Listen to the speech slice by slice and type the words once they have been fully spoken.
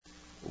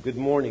Good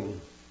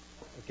morning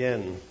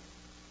again.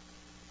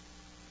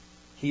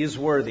 He is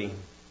worthy.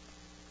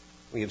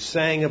 We have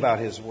sang about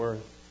His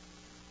worth.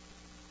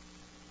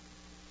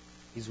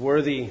 He's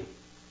worthy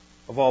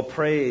of all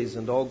praise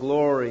and all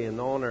glory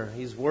and honor.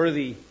 He's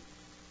worthy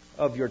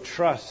of your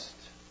trust.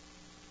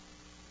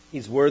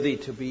 He's worthy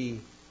to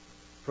be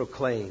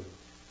proclaimed.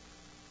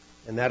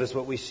 And that is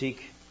what we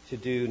seek to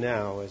do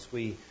now as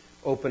we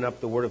open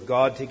up the Word of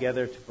God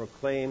together to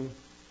proclaim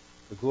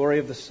the glory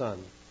of the Son,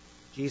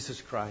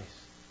 Jesus Christ,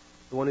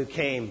 the one who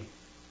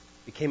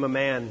became a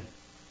man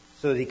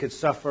so that He could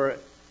suffer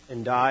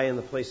and die in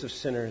the place of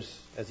sinners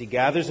as He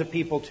gathers a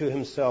people to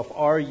Himself.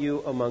 Are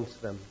you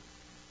amongst them?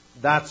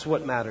 That's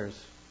what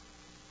matters.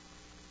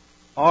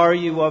 Are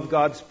you of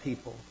God's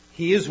people?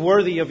 He is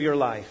worthy of your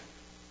life.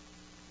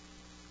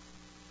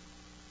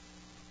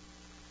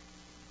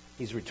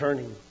 He's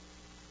returning.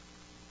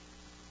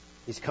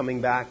 He's coming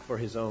back for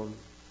His own.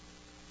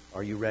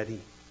 Are you ready?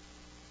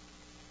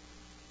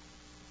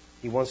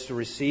 He wants to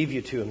receive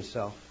you to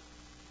Himself,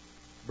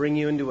 bring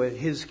you into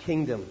His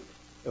kingdom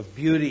of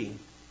beauty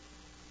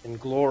and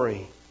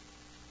glory.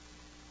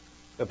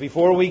 But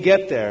before we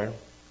get there,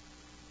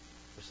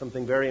 there's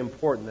something very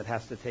important that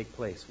has to take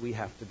place. We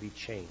have to be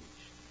changed.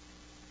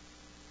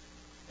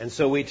 And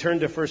so we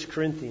turn to 1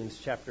 Corinthians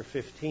chapter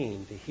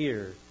 15 to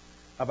hear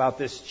about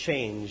this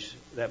change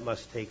that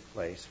must take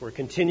place. We're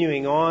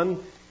continuing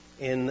on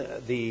in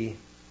the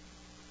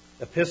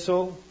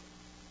epistle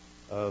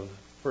of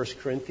 1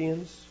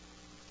 Corinthians.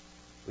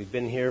 We've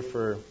been here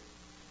for a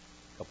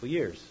couple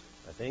years,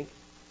 I think.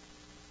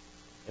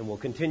 And we'll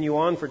continue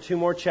on for 2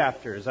 more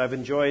chapters. I've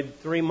enjoyed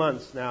 3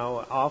 months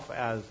now off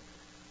as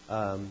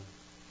on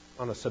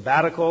a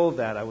sabbatical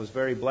that I was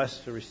very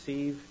blessed to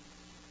receive.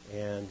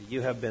 And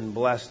you have been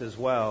blessed as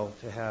well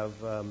to have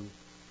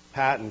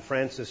Pat and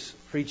Francis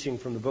preaching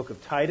from the book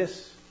of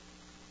Titus,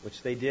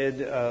 which they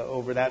did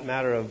over that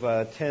matter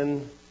of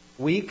 10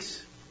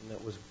 weeks. And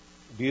that was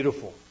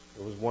beautiful.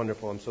 It was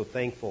wonderful. I'm so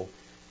thankful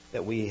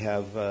that we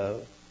have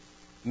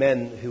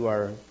men who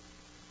are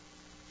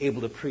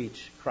able to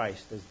preach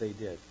Christ as they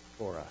did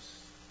for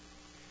us.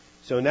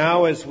 So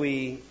now as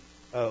we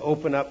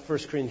open up 1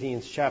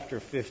 Corinthians chapter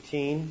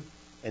 15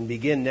 and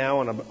begin now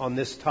on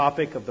this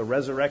topic of the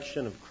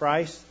resurrection of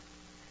Christ,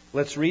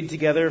 let's read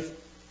together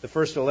the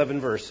first 11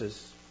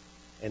 verses,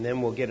 and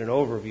then we'll get an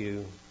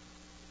overview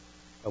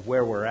of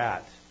where we're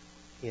at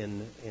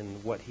in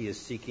what he is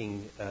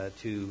seeking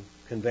to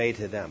convey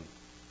to them.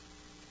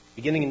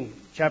 Beginning in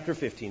chapter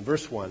 15,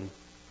 verse 1.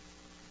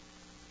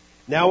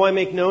 Now I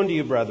make known to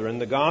you, brethren,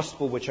 the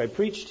gospel which I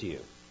preached to you,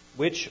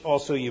 which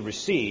also you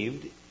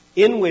received,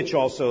 in which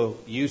also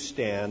you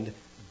stand,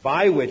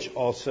 by which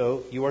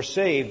also you are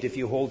saved, if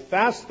you hold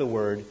fast the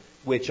word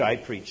which I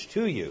preached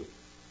to you,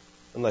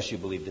 unless you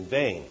believed in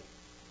vain.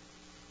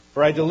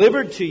 For I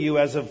delivered to you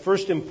as of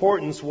first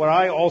importance what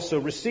I also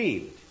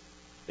received,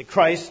 that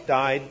Christ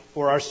died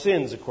for our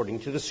sins according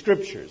to the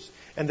Scriptures,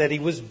 and that He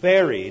was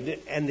buried,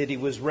 and that He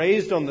was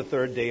raised on the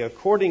third day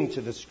according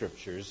to the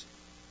Scriptures,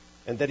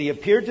 and that He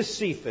appeared to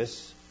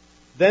Cephas,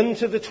 then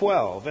to the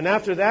 12. And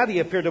after that He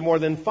appeared to more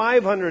than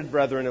 500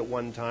 brethren at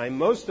one time,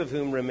 most of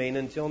whom remain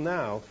until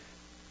now,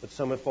 but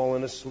some have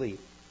fallen asleep.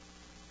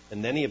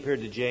 And then He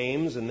appeared to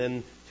James, and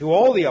then to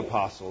all the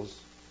apostles.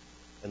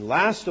 And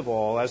last of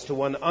all, as to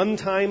one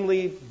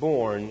untimely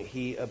born,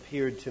 He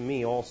appeared to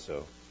me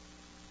also.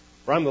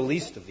 For I'm the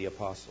least of the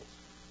apostles,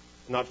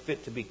 not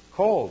fit to be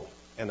called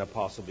an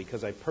apostle,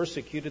 because I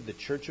persecuted the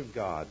church of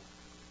God.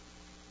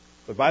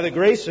 But by the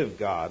grace of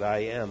God I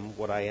am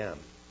what I am.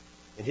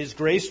 And His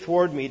grace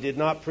toward me did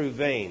not prove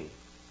vain.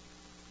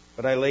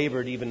 But I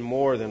labored even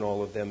more than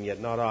all of them, yet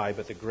not I,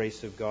 but the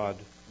grace of God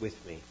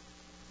with me.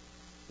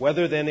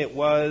 Whether then it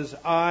was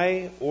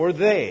I or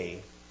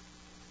they,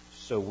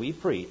 so we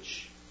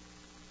preach,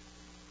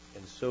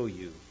 and so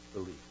you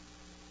believe.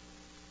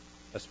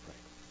 Let's pray.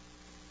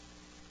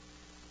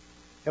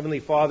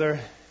 Heavenly Father,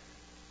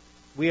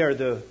 we are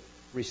the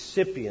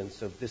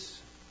recipients of this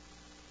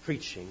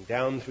preaching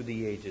down through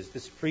the ages.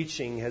 This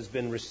preaching has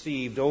been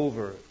received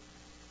over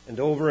and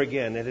over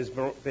again. It has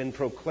been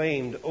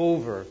proclaimed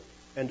over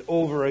and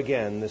over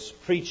again, this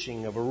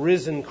preaching of a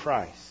risen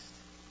Christ.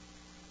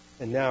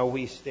 And now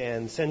we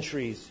stand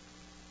centuries,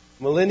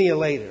 millennia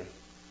later,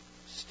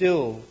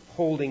 still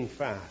holding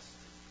fast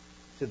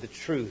to the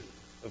truth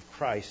of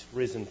Christ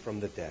risen from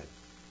the dead.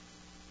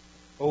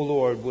 O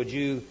Lord, would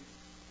you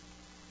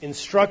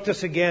instruct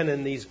us again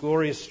in these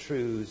glorious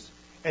truths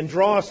and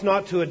draw us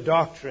not to a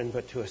doctrine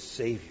but to a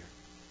Savior,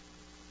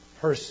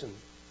 a person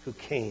who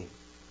came,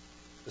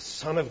 the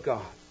Son of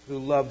God, who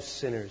loved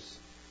sinners,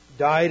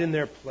 died in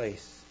their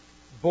place,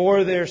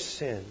 bore their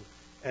sin,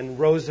 and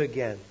rose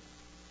again.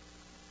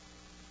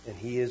 And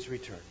He is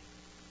returning.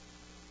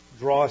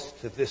 Draw us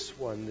to this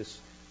one, this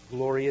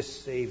glorious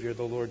Savior,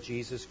 the Lord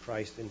Jesus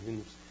Christ, in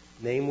whose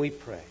name we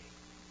pray.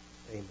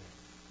 Amen.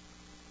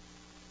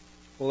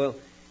 Well,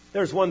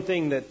 there's one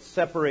thing that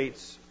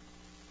separates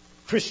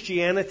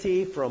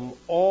Christianity from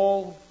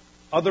all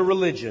other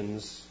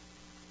religions.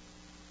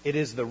 It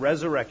is the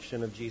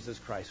resurrection of Jesus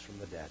Christ from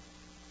the dead.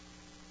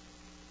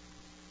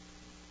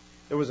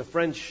 There was a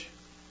French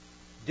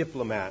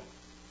diplomat.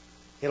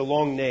 He had a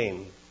long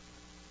name.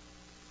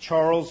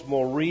 Charles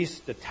Maurice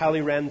de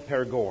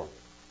Talleyrand-Périgord.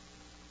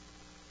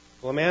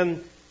 Well, a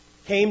man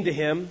came to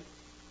him.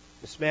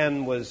 This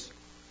man was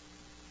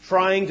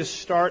trying to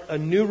start a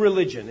new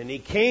religion, and he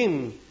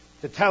came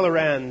to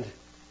Talleyrand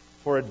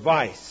for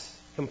advice,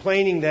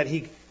 complaining that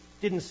he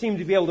didn't seem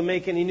to be able to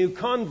make any new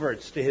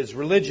converts to his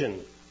religion.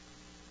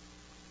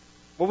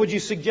 What would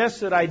you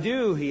suggest that I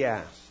do? He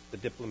asked the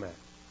diplomat.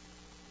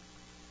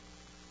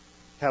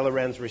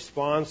 Talleyrand's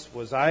response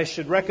was, I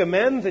should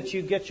recommend that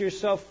you get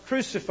yourself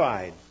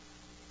crucified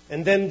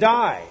and then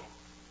die,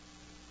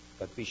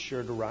 but be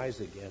sure to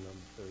rise again on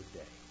the third day.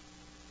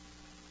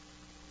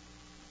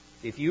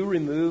 If you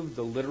remove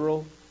the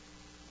literal,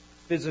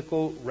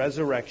 physical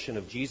resurrection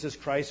of Jesus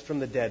Christ from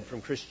the dead from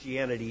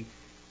Christianity,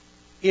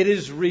 it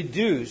is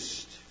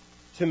reduced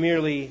to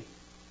merely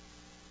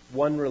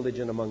one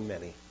religion among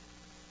many.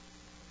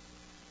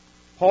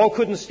 Paul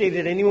couldn't state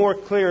it any more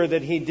clear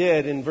than he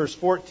did in verse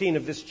 14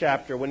 of this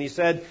chapter when he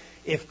said,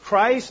 if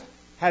Christ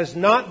has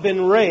not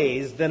been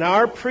raised, then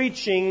our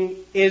preaching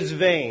is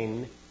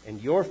vain,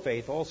 and your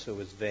faith also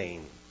is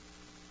vain.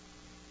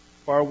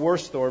 Far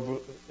worse,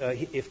 though,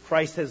 if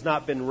Christ has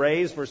not been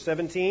raised, verse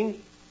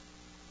 17,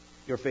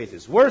 your faith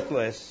is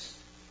worthless,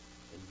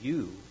 and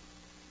you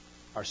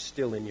are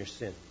still in your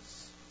sins.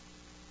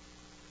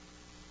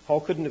 Paul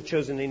couldn't have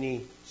chosen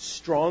any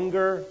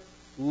stronger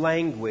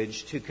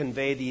language to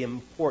convey the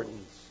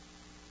importance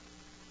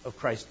of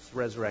Christ's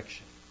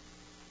resurrection.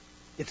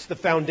 It's the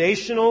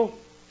foundational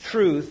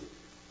truth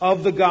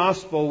of the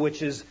gospel,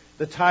 which is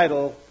the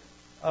title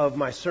of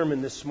my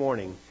sermon this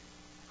morning.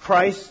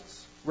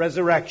 Christ's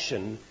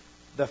resurrection,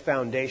 the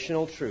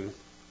foundational truth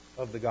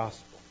of the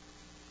gospel.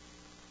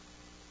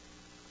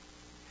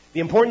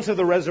 The importance of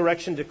the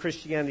resurrection to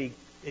Christianity,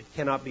 it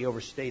cannot be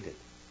overstated.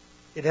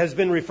 It has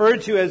been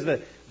referred to as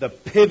the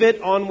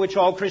pivot on which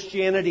all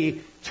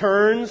Christianity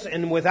turns,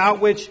 and without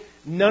which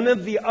none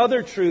of the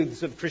other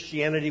truths of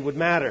Christianity would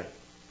matter.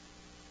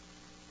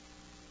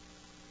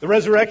 The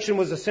resurrection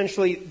was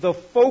essentially the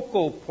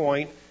focal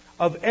point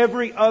of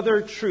every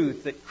other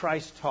truth that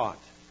Christ taught.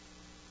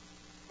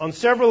 On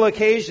several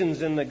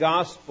occasions in the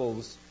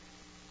Gospels,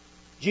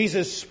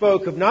 Jesus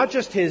spoke of not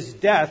just His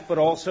death, but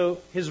also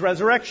His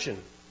resurrection.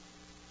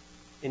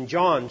 In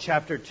John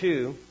chapter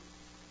 2,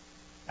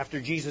 after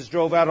Jesus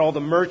drove out all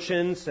the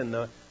merchants and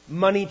the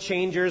money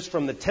changers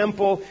from the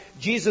temple,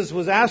 Jesus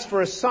was asked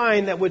for a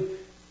sign that would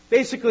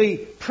basically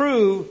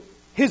prove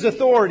His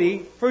authority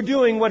for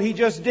doing what He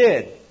just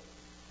did.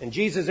 And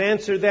Jesus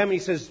answered them, He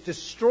says,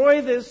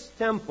 destroy this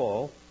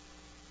temple,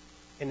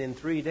 and in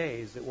 3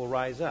 days it will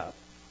rise up.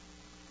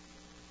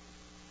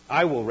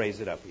 I will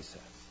raise it up, He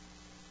says.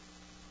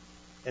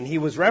 And He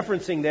was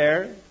referencing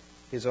there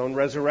His own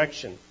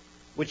resurrection,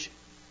 which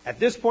at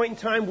this point in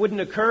time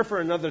wouldn't occur for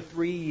another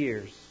 3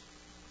 years.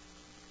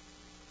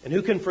 And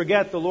who can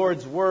forget the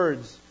Lord's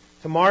words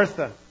to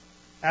Martha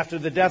after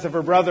the death of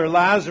her brother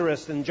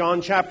Lazarus in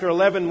John chapter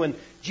 11, when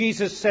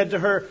Jesus said to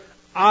her,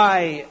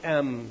 I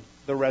am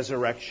the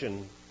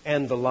resurrection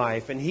and the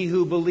life, and he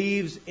who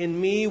believes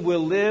in me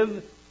will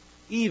live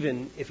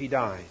even if he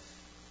dies.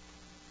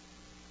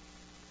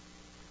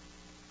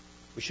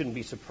 We shouldn't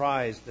be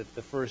surprised that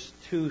the first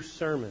two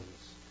sermons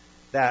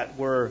that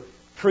were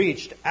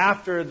preached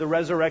after the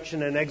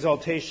resurrection and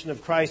exaltation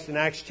of Christ in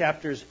Acts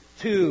chapters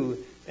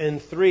 2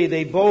 and 3,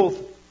 they both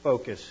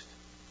focused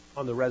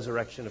on the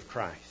resurrection of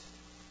Christ.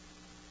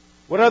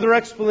 What other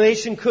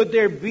explanation could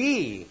there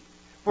be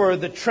for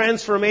the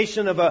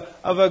transformation of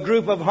a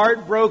group of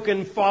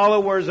heartbroken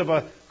followers of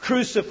a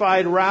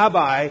crucified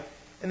rabbi,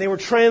 and they were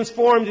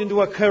transformed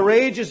into a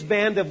courageous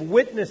band of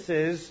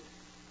witnesses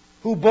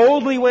who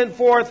boldly went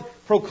forth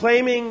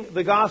proclaiming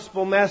the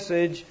gospel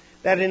message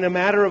that in a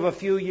matter of a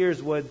few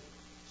years would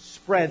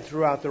spread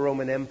throughout the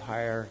Roman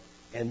Empire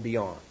and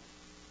beyond.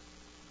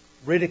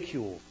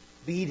 Ridicule,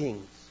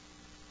 beatings,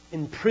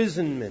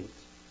 imprisonment,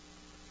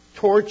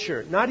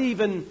 torture, not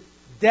even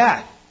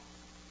death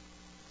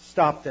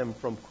stopped them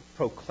from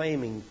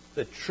proclaiming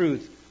the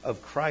truth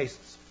of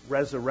Christ's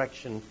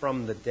resurrection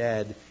from the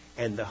dead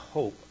and the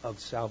hope of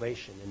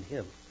salvation in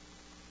Him.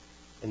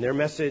 And their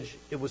message,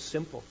 it was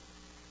simple.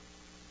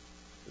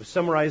 It was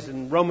summarized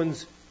in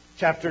Romans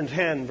chapter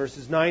 10,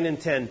 verses 9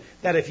 and 10,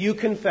 that if you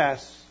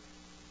confess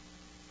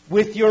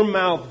with your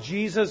mouth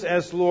Jesus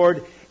as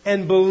Lord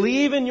and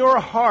believe in your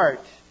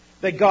heart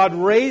that God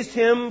raised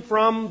Him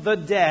from the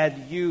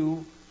dead,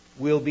 you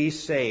will be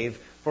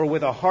saved. For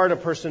with the heart a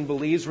person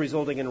believes,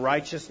 resulting in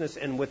righteousness,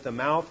 and with the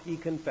mouth he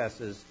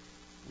confesses,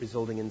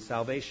 resulting in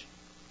salvation.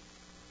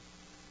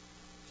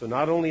 So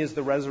not only is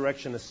the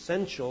resurrection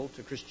essential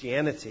to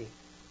Christianity,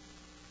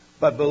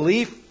 but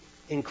belief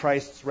in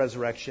Christ's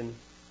resurrection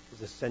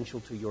is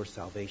essential to your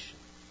salvation.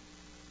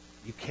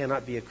 You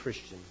cannot be a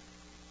Christian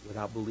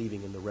without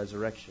believing in the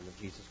resurrection of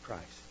Jesus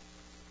Christ.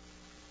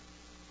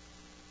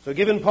 So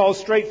given Paul's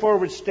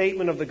straightforward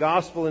statement of the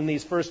gospel in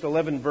these first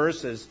 11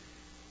 verses,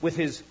 with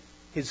his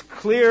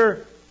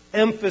clear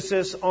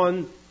emphasis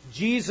on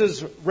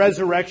Jesus'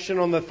 resurrection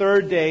on the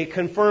third day,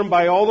 confirmed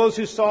by all those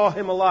who saw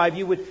him alive,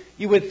 you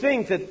would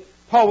think that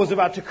Paul was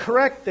about to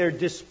correct their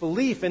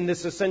disbelief in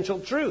this essential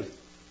truth.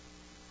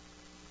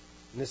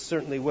 And this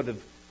certainly would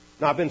have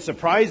not been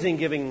surprising,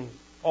 given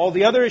all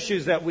the other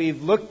issues that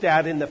we've looked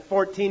at in the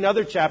 14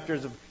 other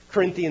chapters of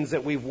Corinthians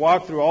that we've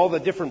walked through, all the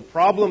different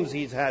problems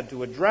he's had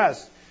to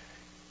address.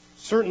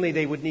 Certainly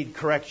they would need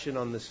correction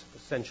on this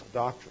essential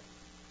doctrine.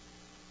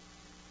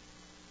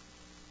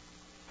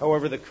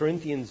 However, the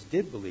Corinthians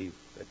did believe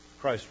that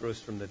Christ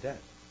rose from the dead.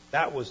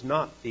 That was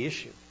not the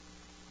issue.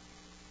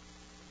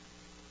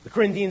 The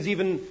Corinthians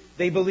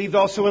they believed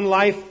also in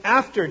life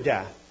after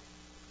death.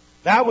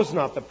 That was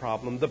not the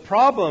problem. The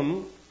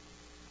problem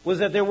was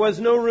that there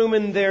was no room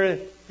in their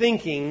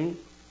thinking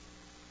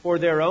for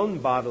their own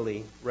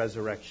bodily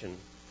resurrection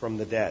from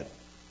the dead.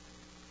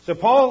 So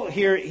Paul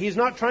here, he's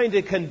not trying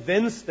to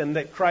convince them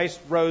that Christ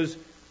rose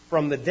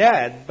from the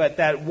dead, but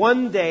that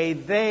one day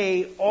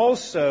they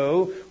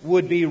also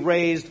would be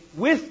raised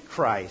with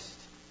Christ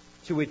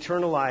to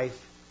eternal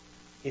life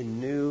in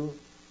new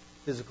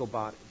physical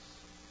bodies.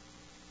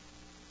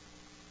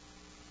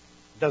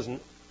 It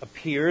doesn't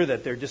appear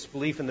that their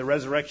disbelief in the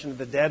resurrection of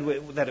the dead,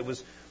 that it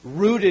was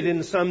rooted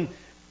in some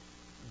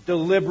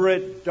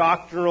deliberate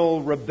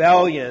doctrinal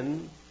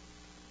rebellion,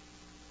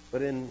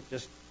 but in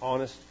just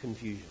honest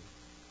confusion.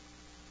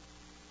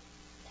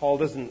 Paul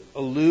doesn't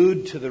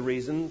allude to the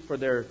reason for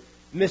their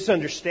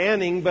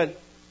misunderstanding, but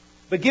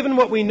given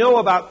what we know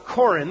about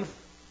Corinth,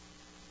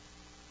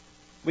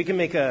 we can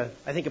make I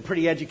think a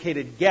pretty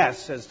educated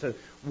guess as to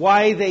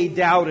why they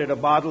doubted a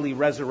bodily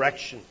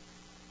resurrection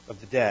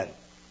of the dead.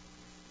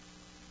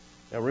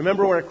 Now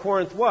remember where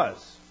Corinth was,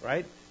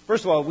 right?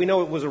 First of all, we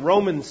know it was a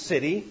Roman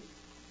city,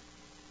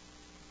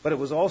 but it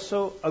was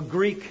also a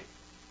Greek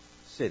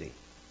city.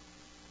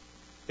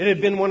 It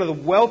had been one of the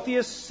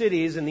wealthiest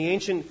cities in the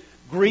ancient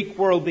Greek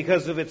world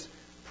because of its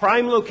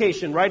prime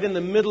location right in the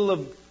middle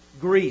of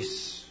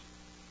Greece.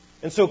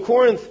 And so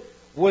Corinth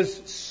was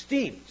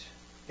steeped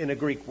in a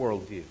Greek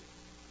worldview.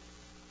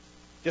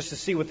 Just to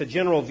see what the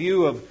general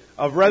view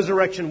of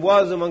resurrection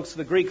was amongst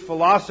the Greek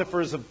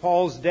philosophers of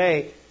Paul's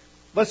day,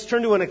 let's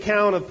turn to an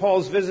account of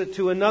Paul's visit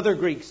to another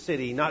Greek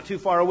city not too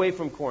far away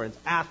from Corinth,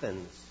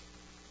 Athens.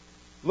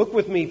 Look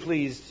with me,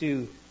 please,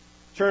 to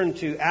turn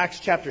to Acts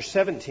chapter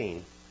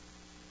 17.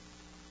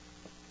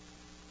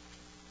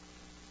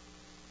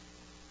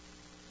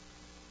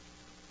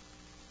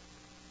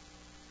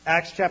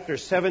 Acts chapter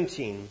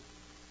 17.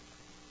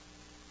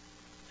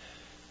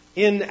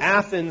 In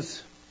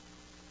Athens,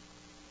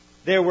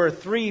 there were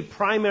 3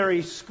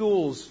 primary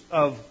schools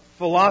of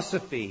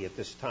philosophy at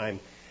this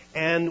time.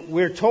 And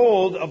we're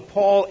told of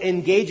Paul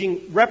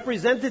engaging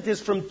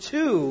representatives from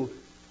 2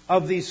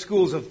 of these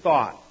schools of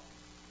thought.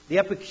 The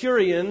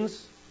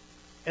Epicureans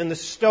and the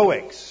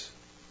Stoics.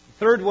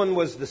 The third one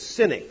was the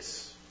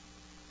Cynics.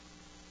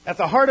 At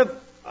the heart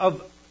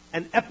of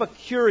an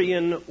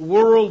Epicurean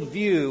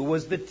worldview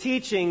was the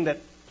teaching that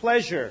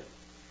pleasure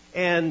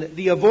and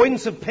the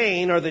avoidance of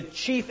pain are the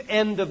chief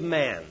end of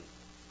man.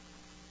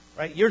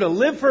 Right? You're to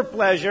live for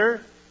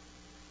pleasure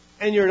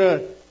and you're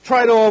to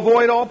try to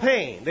avoid all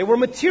pain. They were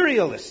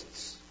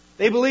materialists.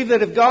 They believed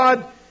that if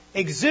God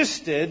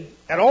existed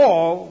at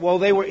all, well,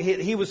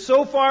 he was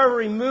so far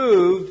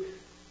removed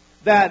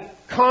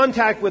that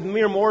contact with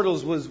mere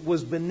mortals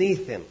was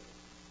beneath him.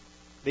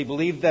 They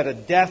believed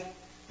that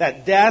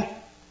death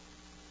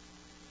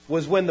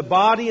was when the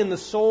body and the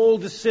soul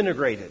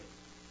disintegrated.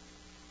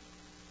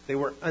 They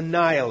were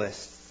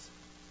annihilists.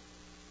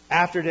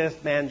 After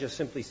death, man just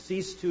simply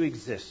ceased to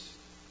exist.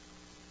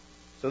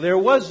 So there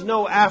was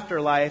no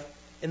afterlife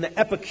in the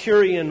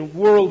Epicurean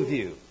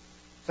worldview.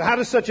 So how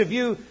does such a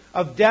view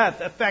of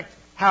death affect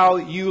how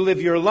you live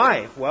your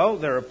life? Well,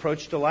 their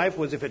approach to life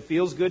was, if it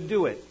feels good,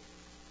 do it.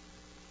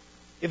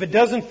 If it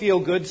doesn't feel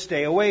good,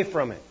 stay away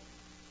from it.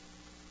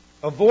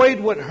 Avoid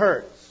what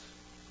hurts.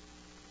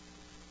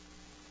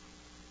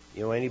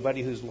 You know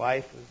anybody whose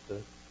life is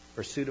the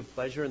pursuit of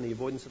pleasure and the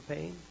avoidance of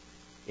pain?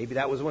 Maybe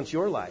that was once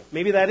your life.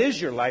 Maybe that is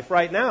your life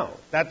right now.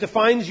 That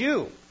defines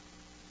you.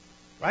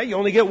 Right? You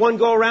only get one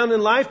go around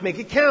in life. Make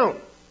it count.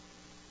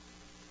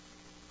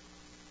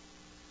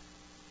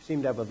 We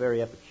seem to have a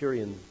very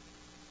Epicurean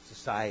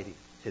society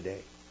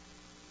today.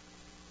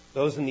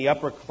 Those in the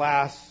upper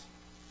class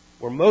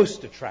were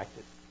most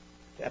attracted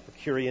to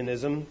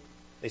Epicureanism.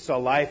 They saw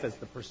life as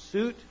the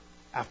pursuit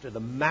after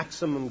the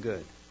maximum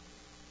good.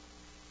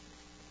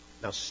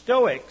 Now,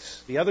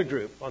 Stoics, the other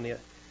group,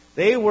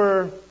 they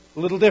were a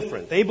little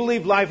different. They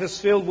believed life is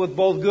filled with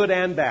both good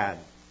and bad.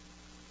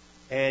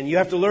 And you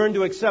have to learn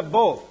to accept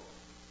both.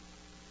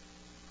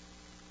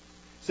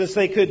 Since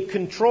they could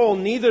control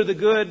neither the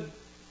good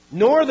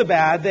nor the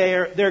bad,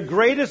 their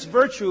greatest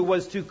virtue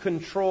was to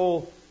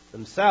control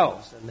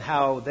themselves and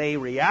how they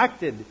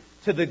reacted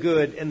to the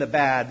good and the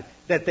bad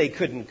that they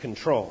couldn't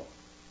control.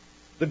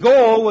 The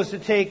goal was to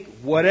take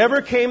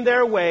whatever came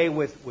their way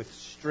with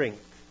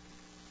strength,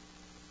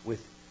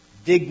 with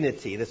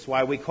dignity. That's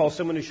why we call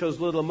someone who shows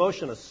little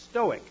emotion a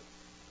stoic.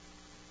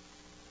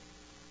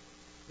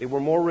 They were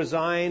more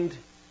resigned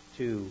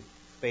to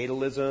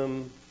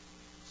fatalism,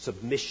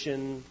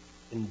 submission,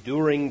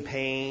 enduring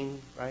pain,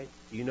 right?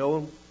 Do you know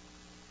them?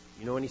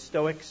 You know any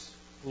Stoics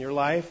in your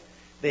life?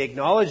 They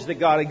acknowledge that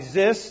God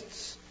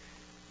exists,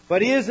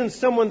 but He isn't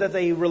someone that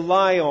they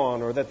rely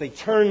on or that they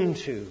turn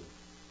to.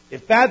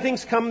 If bad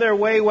things come their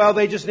way, well,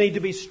 they just need to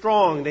be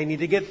strong. They need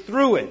to get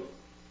through it.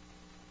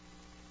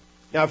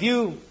 Now, if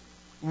you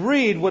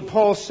read what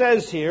Paul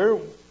says here,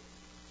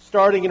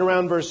 starting in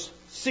around verse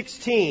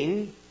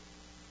 16,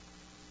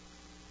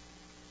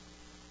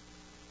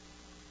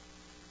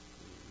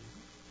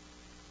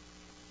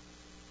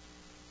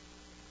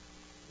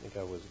 I think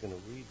I was going to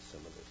read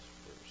some of this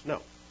first.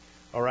 No.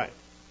 All right.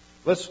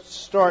 Let's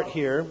start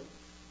here,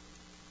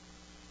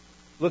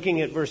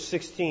 looking at verse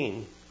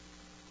 16.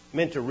 I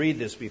meant to read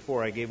this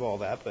before I gave all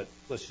that, but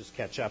let's just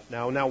catch up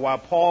now. Now, while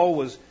Paul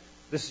was,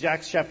 this is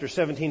Acts chapter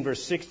 17,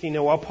 verse 16.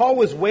 Now, while Paul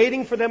was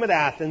waiting for them at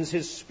Athens,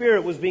 his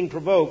spirit was being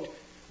provoked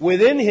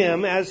within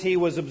him as he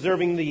was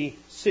observing the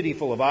city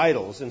full of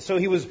idols. And so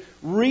he was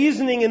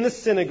reasoning in the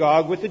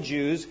synagogue with the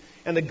Jews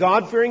and the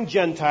God-fearing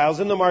Gentiles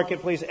in the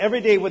marketplace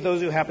every day with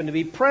those who happened to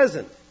be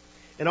present.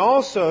 And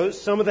also,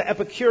 some of the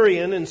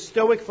Epicurean and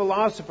Stoic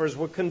philosophers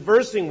were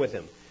conversing with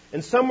him.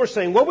 And some were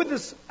saying, what would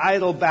this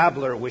idle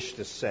babbler wish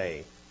to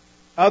say?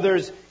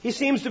 Others, he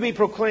seems to be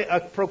a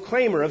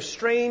proclaimer of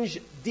strange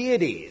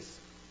deities,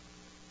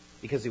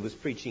 because he was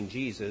preaching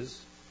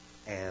Jesus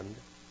and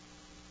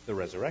the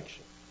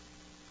resurrection.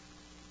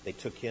 They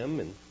took him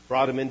and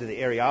brought him into the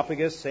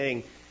Areopagus,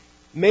 saying,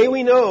 may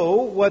we know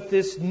what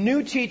this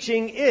new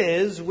teaching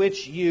is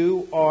which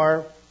you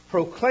are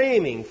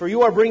proclaiming? For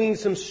you are bringing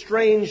some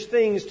strange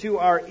things to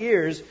our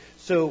ears,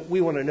 so we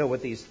want to know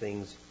what these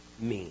things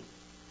mean.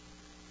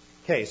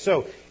 Okay,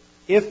 so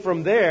if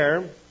from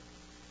there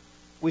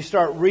we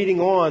start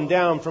reading on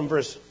down from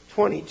verse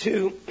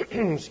 22,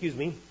 excuse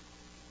me,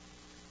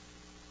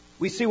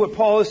 we see what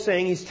Paul is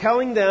saying. He's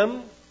telling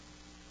them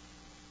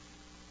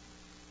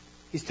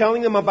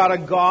about a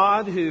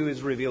God who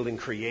is revealed in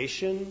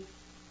creation,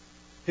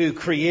 who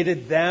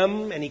created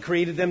them, and He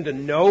created them to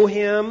know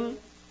Him.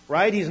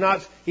 Right? He's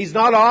not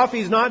off,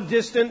 He's not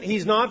distant,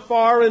 He's not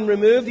far and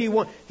removed.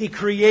 He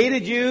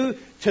created you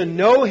to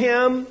know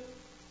Him.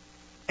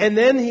 And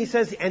then he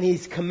says, and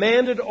He's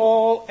commanded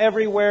all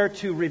everywhere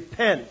to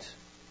repent.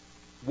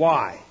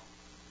 Why?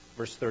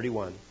 Verse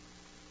 31.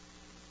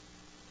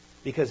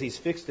 Because He's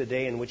fixed a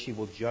day in which He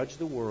will judge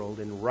the world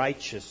in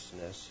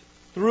righteousness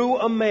through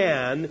a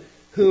man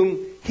whom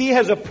He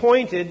has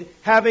appointed,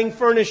 having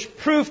furnished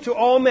proof to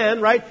all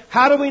men, right?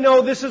 How do we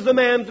know this is the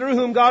man through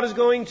whom God is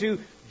going to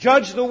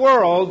judge the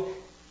world?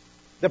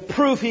 The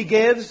proof He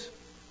gives,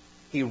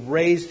 He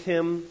raised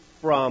Him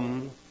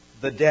from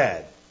the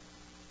dead.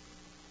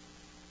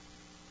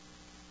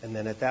 And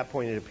then at that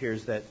point it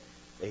appears that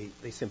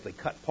they simply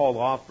cut Paul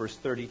off, verse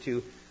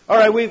 32. All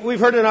right, we've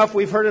heard enough,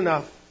 we've heard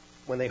enough.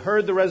 When they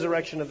heard the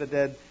resurrection of the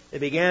dead, they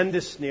began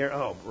to sneer,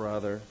 oh,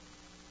 brother.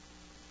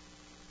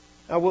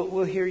 Now,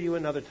 we'll hear you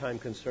another time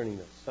concerning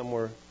this.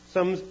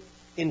 Some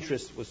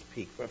interest was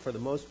piqued, but for the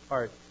most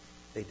part,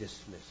 they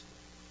dismissed it.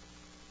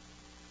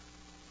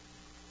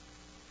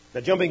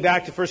 Now, jumping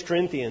back to 1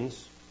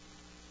 Corinthians,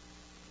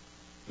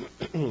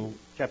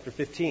 chapter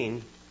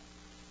 15,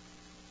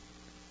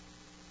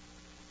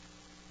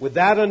 with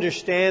that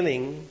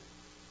understanding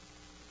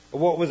of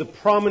what was a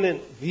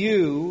prominent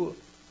view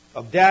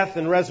of death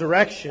and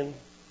resurrection,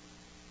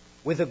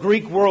 with a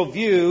Greek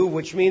worldview,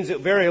 which means it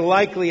very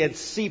likely had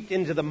seeped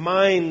into the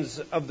minds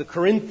of the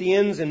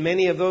Corinthians, and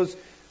many of those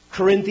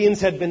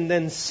Corinthians had been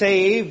then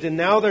saved, and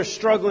now they're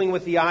struggling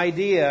with the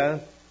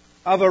idea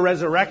of a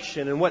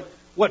resurrection, and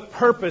what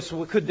purpose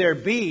could there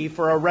be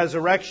for a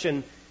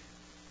resurrection?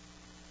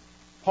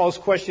 Paul's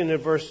question in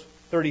verse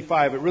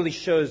 35, it really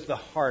shows the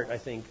heart, I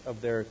think, of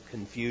their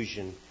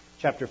confusion.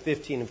 Chapter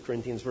 15 of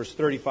Corinthians, verse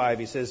 35,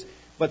 he says,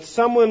 but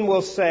someone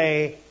will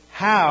say,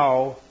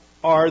 how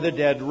are the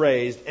dead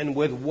raised, and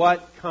with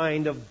what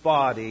kind of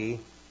body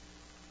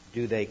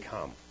do they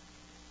come?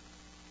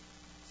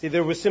 See,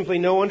 there was simply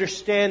no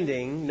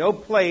understanding, no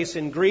place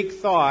in Greek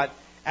thought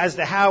as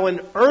to how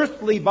an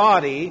earthly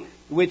body,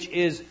 which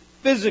is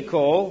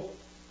physical,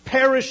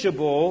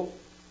 perishable,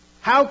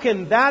 how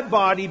can that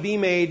body be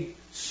made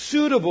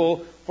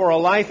suitable for a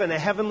life in a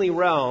heavenly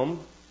realm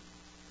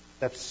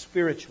that's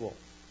spiritual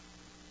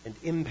and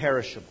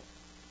imperishable?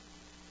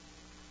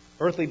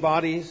 Earthly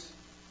bodies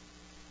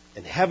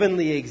and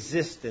heavenly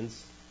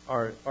existence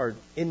are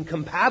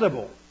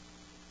incompatible.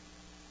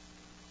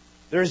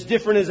 They're as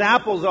different as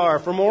apples are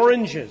from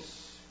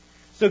oranges.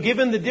 So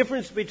given the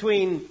difference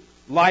between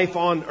life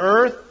on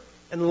earth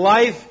and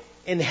life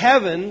in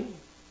heaven,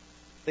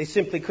 they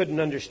simply couldn't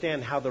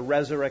understand how the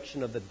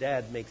resurrection of the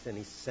dead makes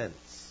any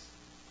sense.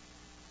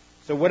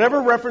 So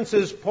whatever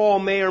references Paul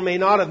may or may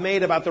not have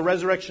made about the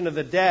resurrection of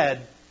the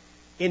dead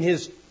in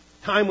his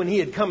time when he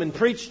had come and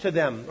preached to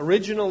them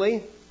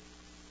originally,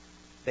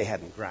 they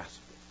hadn't grasped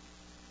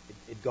it.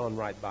 It'd gone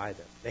right by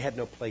them. They had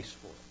no place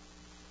for it.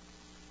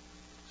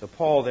 So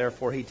Paul,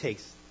 therefore, he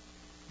takes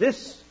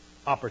this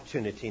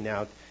opportunity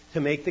now to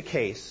make the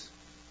case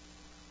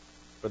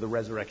for the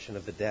resurrection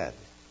of the dead.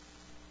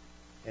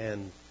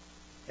 And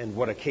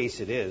what a case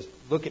it is.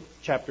 Look at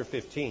chapter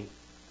 15.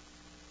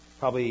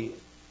 Probably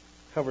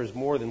covers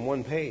more than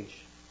one page.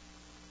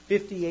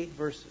 58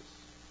 verses.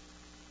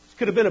 This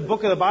could have been a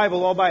book of the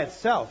Bible all by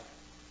itself.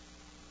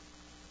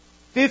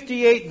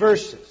 58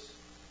 verses.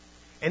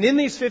 And in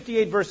these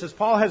 58 verses,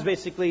 Paul has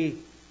basically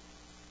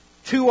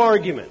two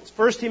arguments.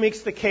 First, he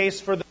makes the case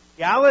for the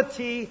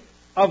reality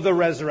of the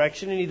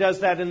resurrection, and he does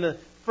that in the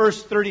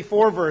first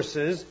 34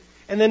 verses.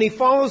 And then he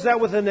follows that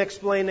with an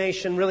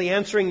explanation, really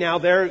answering now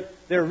their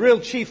real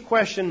chief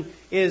question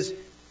is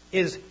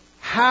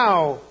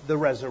how the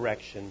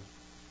resurrection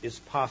is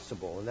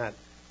possible. And that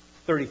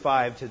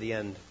 35 to the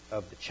end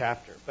of the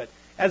chapter. But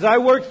as I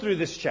work through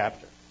this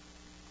chapter,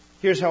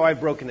 here's how I've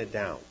broken it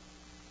down.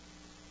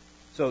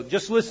 So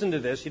just listen to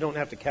this. You don't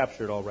have to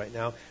capture it all right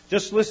now.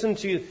 Just listen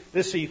to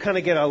this so you kind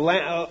of get an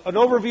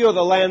overview of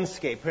the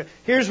landscape.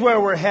 Here's where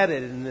we're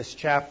headed in this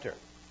chapter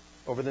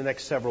over the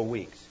next several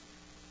weeks.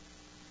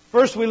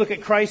 First, we look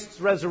at Christ's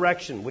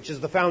resurrection, which is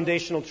the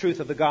foundational truth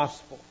of the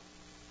gospel.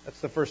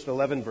 That's the first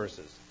 11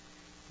 verses.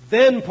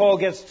 Then Paul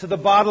gets to the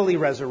bodily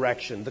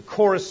resurrection, the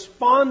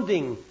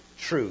corresponding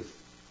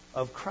truth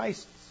of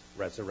Christ's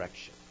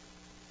resurrection.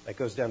 That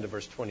goes down to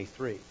verse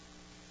 23.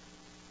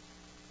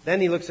 Then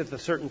he looks at the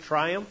certain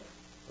triumph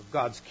of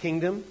God's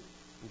kingdom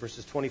in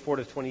verses 24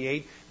 to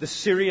 28. The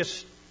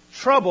serious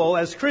trouble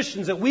as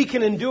Christians that we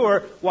can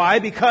endure. Why?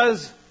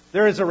 Because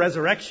there is a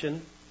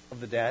resurrection of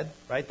the dead,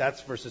 right?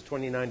 That's verses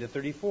 29 to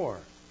 34.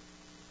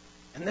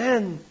 And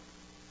then,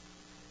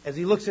 as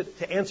he looks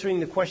to answering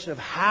the question of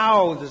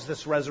how does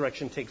this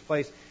resurrection take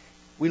place,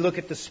 we look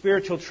at the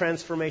spiritual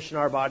transformation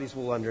our bodies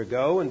will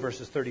undergo in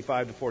verses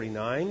 35 to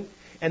 49.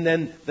 And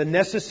then the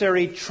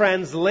necessary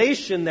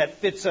translation that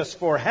fits us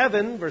for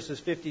heaven,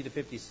 verses 50 to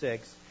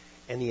 56.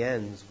 And he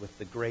ends with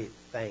the great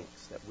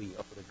thanks that we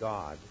owe to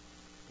God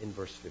in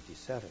verse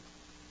 57.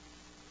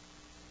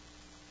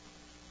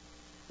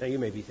 Now you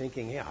may be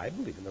thinking, yeah, I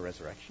believe in the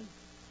resurrection.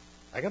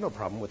 I got no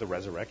problem with the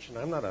resurrection.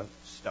 I'm not a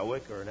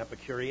Stoic or an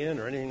Epicurean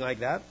or anything like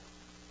that.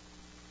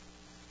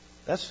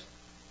 That's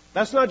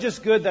not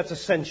just good, that's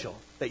essential,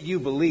 that you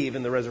believe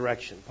in the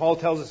resurrection. Paul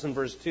tells us in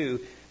verse 2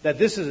 that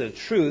this is a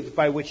truth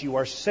by which you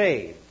are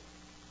saved.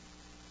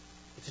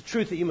 It's a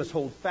truth that you must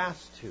hold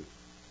fast to.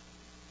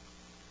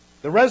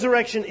 The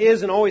resurrection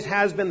is and always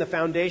has been the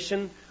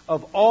foundation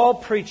of all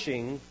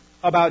preaching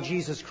about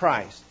Jesus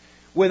Christ.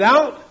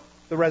 Without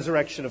the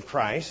resurrection of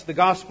Christ, the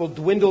gospel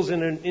dwindles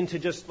into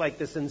just like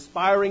this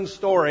inspiring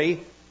story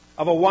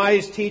of a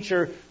wise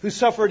teacher who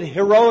suffered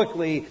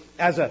heroically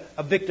as a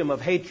victim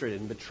of hatred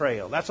and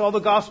betrayal. That's all the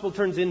gospel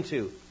turns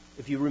into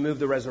if you remove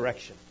the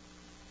resurrection.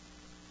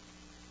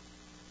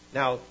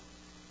 Now,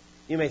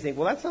 you may think,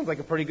 well, that sounds like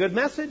a pretty good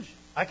message.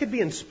 I could be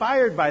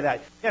inspired by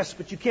that. Yes,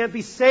 but you can't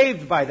be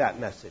saved by that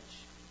message.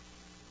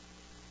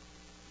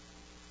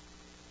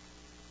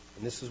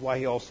 And this is why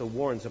he also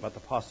warns about the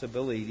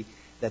possibility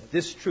that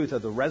this truth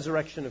of the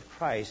resurrection of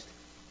Christ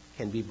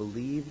can be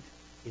believed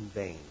in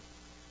vain.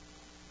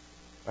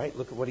 Right?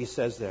 Look at what he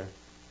says there.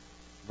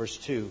 Verse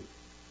 2.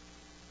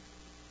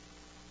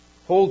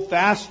 Hold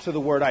fast to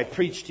the word I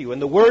preached to you.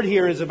 And the word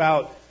here is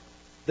about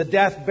the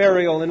death,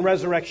 burial, and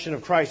resurrection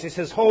of Christ. He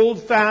says,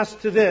 hold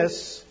fast to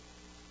this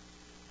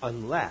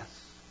unless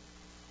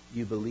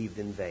you believed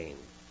in vain.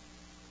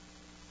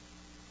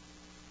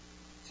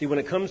 See, when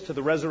it comes to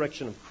the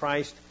resurrection of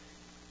Christ,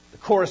 the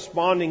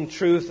corresponding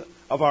truth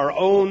of our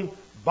own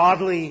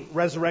bodily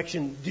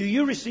resurrection, do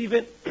you receive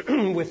it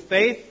with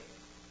faith?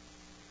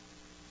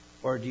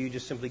 Or do you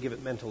just simply give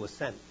it mental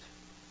assent?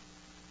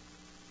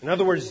 In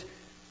other words,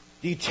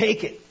 do you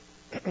take it?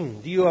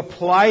 Do you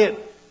apply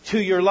it to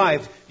your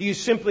life? Do you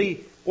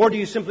simply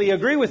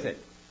agree with it?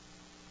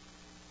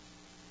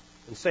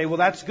 And say, well,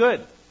 that's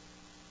good.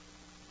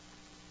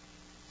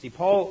 See,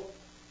 Paul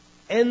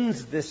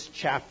ends this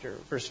chapter,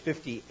 verse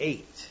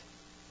 58,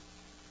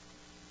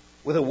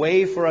 with a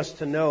way for us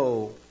to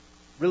know,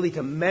 really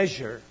to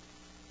measure,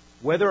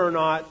 whether or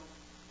not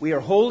we are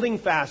holding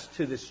fast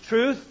to this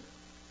truth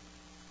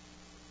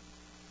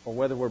or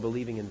whether we're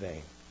believing in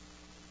vain.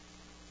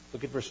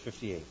 Look at verse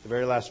 58, the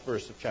very last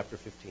verse of chapter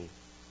 15.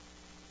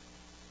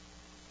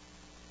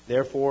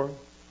 Therefore,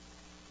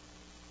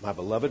 my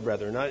beloved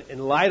brethren, in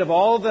light of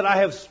all that I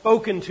have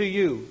spoken to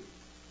you,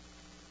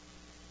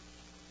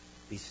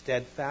 be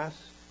steadfast,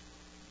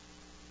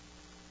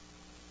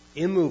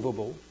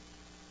 immovable,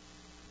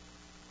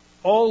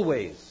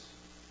 always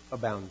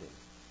abounding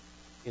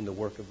in the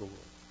work of the Lord.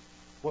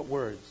 What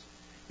words?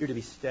 You're to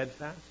be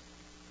steadfast.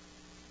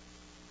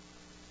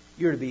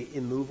 You're to be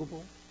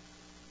immovable.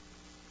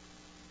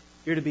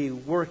 You're to be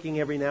working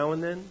every now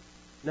and then.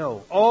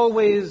 No,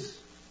 always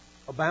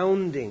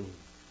abounding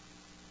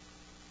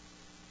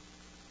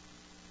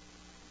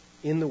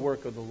in the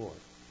work of the Lord.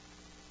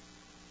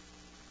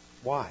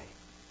 Why?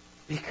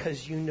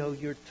 Because you know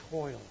your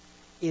toil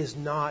is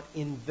not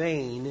in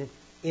vain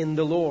in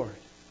the Lord.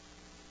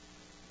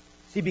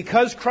 See,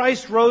 because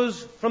Christ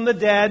rose from the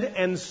dead,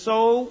 and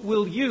so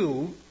will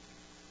you,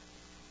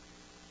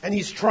 and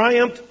He's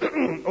triumphed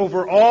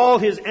over all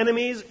His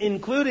enemies,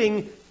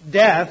 including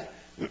death,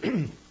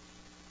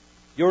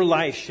 your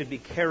life should be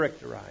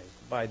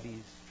characterized by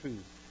these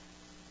truths.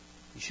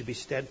 You should be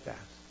steadfast,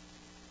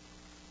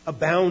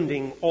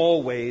 abounding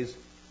always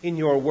in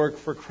your work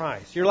for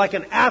Christ. You're like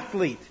an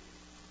athlete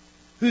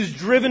who's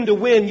driven to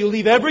win. You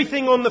leave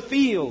everything on the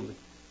field.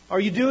 Are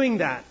you doing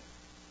that?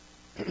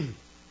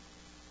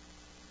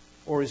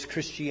 Or is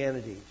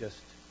Christianity just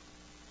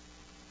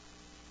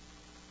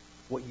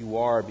what you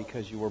are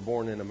because you were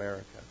born in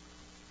America,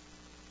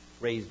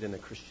 raised in a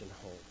Christian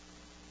home?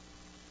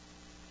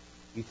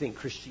 You think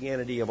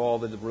Christianity of all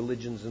the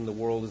religions in the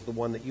world is the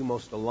one that you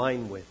most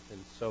align with,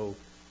 and so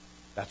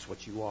that's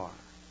what you are.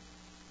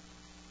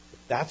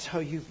 If that's how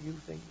you view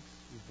things,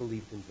 you've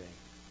believed in vain.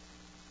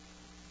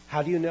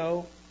 How do you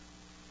know?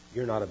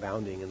 You're not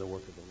abounding in the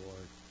work of the Lord.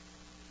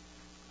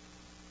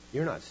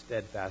 You're not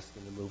steadfast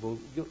and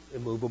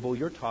immovable.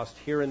 You're tossed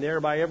here and there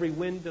by every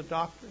wind of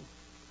doctrine,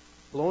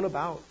 blown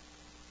about.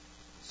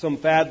 Some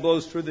fad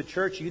blows through the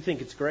church. You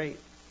think it's great.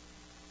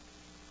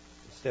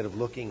 Instead of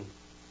looking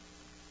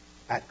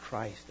at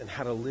Christ and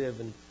how to live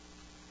and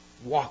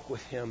walk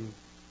with Him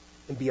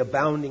and be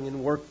abounding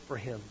in work for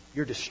Him,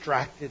 you're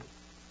distracted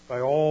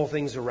by all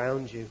things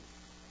around you.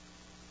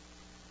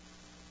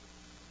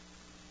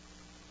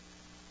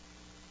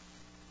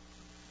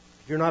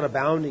 If you're not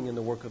abounding in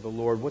the work of the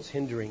Lord, what's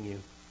hindering you?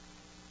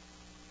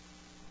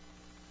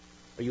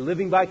 Are you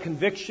living by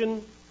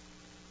conviction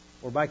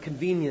or by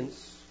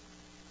convenience?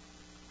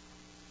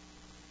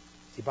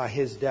 See, by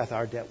His death,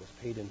 our debt was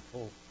paid in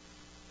full.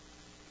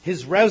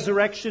 His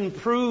resurrection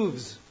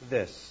proves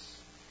this.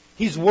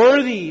 He's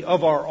worthy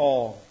of our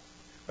all.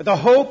 But the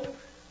hope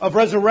of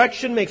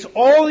resurrection makes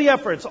all the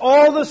efforts,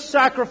 all the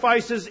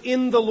sacrifices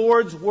in the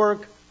Lord's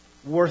work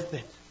worth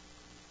it.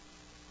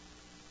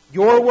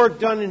 Your work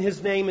done in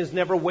His name is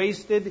never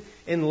wasted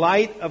in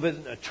light of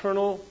an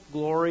eternal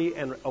glory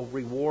and a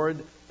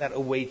reward that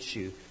awaits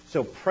you.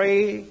 So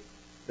pray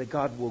that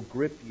God will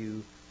grip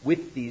you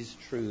with these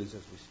truths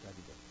as we study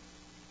them.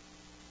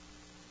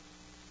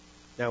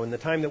 Now, in the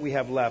time that we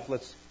have left,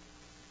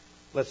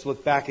 let's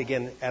look back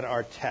again at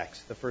our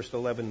text, the first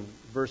 11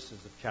 verses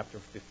of chapter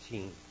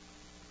 15.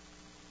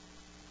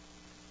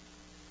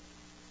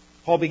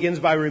 Paul begins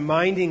by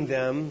reminding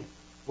them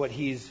what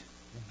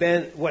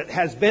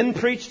has been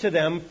preached to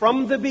them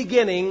from the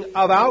beginning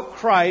about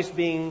Christ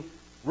being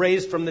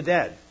raised from the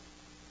dead.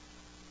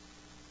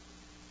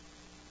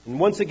 And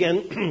once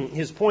again,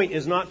 his point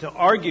is not to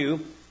argue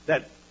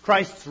that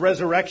Christ's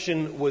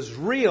resurrection was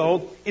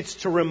real. It's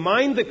to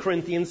remind the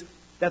Corinthians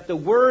that the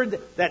word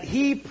that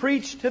he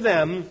preached to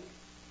them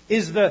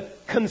is the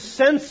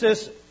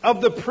consensus of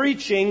the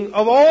preaching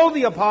of all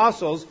the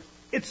apostles.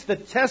 It's the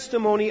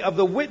testimony of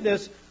the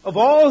witness of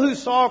all who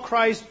saw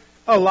Christ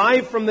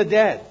alive from the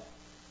dead.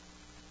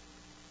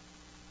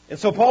 And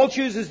so Paul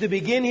chooses to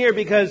begin here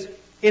because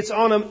it's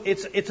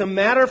a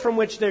matter from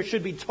which there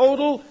should be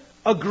total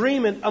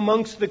agreement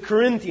amongst the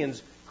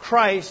Corinthians.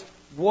 Christ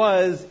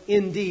was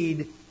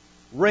indeed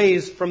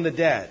raised from the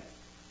dead.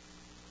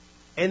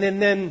 And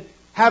then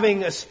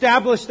having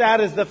established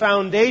that as the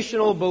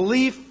foundational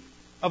belief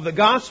of the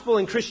gospel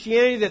and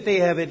Christianity that they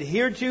have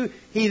adhered to,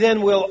 he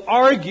then will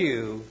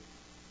argue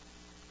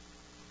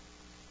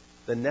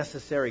the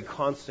necessary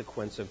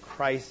consequence of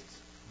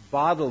Christ's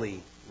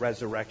bodily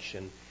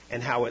resurrection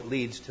and how it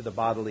leads to the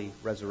bodily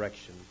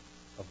resurrection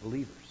of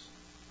believers.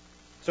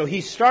 So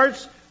he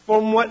starts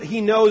from what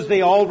he knows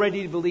they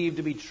already believe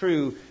to be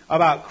true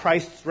about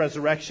Christ's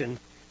resurrection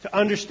to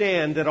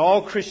understand that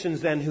all Christians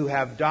then who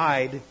have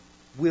died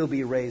will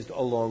be raised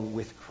along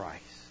with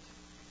Christ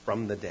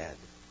from the dead.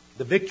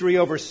 The victory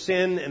over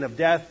sin and of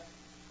death,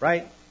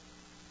 right?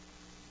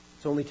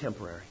 It's only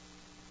temporary.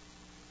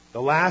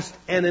 The last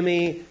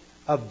enemy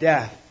of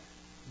death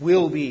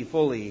will be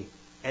fully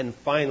and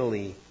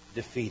finally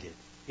defeated.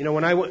 You know,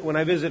 when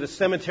I visit a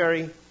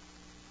cemetery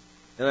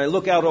and I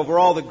look out over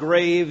all the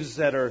graves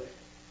that are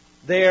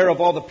there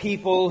of all the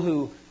people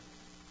who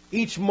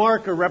each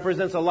marker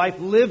represents a life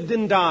lived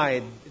and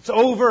died. It's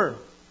over.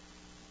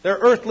 Their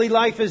earthly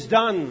life is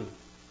done.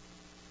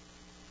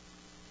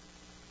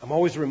 I'm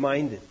always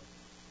reminded,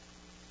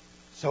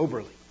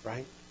 soberly,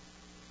 right,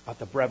 about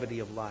the brevity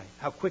of life.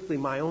 How quickly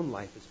my own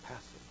life is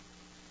passing.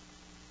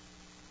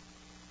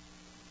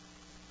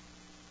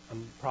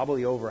 I'm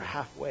probably over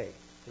halfway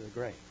to the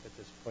grave at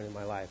this point in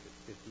my life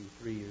at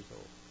 53 years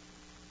old.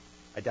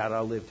 I doubt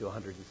I'll live to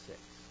 106.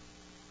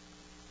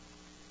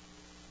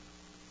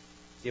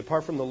 See,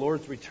 apart from the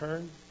Lord's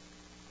return,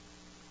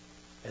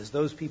 as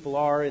those people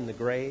are in the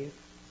grave,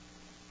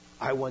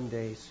 I one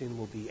day soon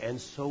will be, and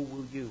so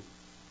will you.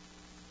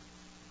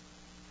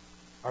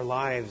 Our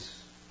lives,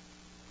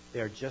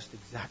 they are just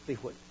exactly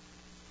what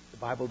the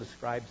Bible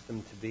describes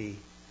them to be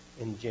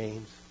in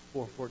James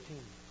 4:14.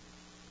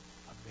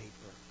 A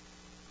vapor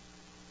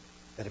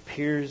that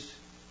appears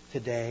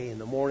today in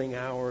the morning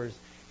hours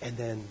and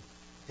then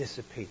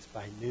dissipates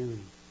by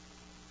noon.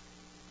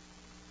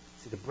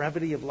 See, the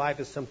brevity of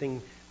life is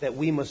something that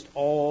we must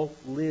all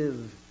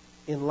live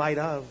in light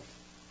of.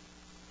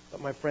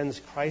 But my friends,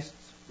 Christ's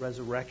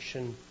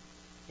resurrection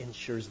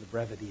ensures the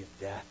brevity of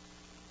death.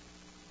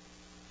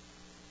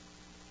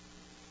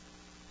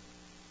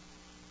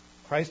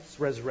 Christ's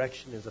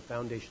resurrection is a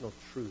foundational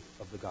truth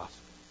of the gospel.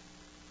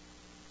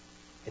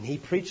 And he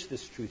preached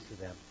this truth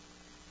to them.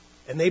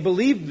 And they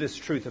believed this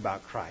truth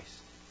about Christ.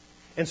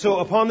 And so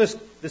upon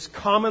this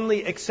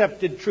commonly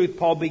accepted truth,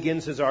 Paul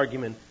begins his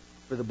argument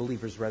for the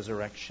believer's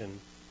resurrection.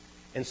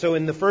 And so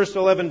in the first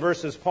 11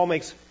 verses, Paul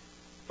makes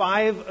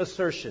 5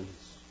 assertions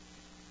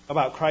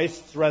about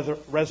Christ's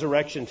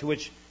resurrection to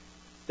which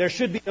there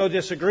should be no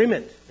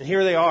disagreement. And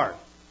here they are.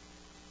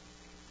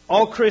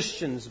 All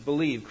Christians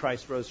believe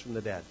Christ rose from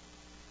the dead.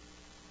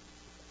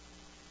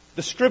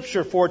 The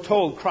Scripture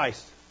foretold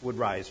Christ would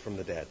rise from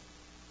the dead.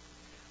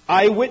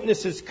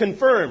 Eyewitnesses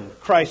confirmed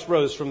Christ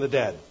rose from the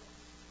dead.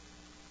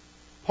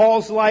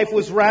 Paul's life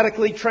was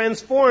radically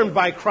transformed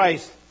by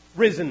Christ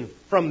risen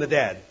from the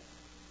dead.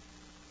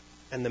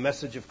 And the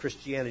message of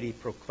Christianity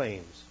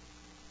proclaims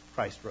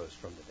Christ rose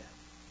from the dead.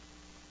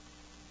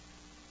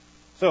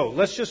 So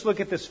let's just look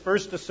at this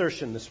first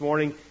assertion this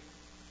morning,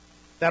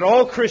 that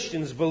all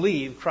Christians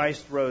believe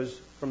Christ rose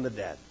from the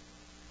dead.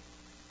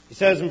 He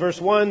says in verse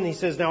 1, he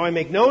says, "Now I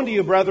make known to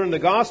you, brethren, the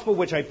gospel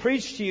which I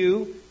preached to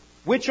you,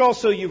 which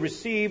also you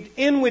received,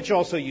 in which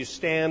also you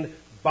stand,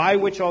 by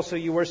which also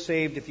you are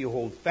saved, if you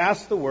hold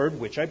fast the word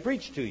which I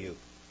preached to you,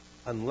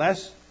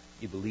 unless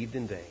you believed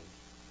in vain."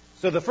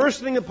 So the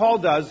first thing that Paul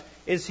does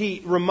is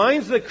he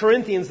reminds the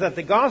Corinthians that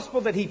the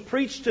gospel that he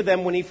preached to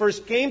them when he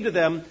first came to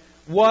them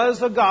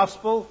was a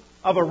gospel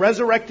of a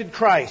resurrected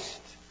Christ.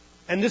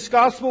 And this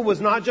gospel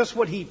was not just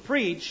what he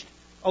preached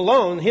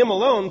alone, him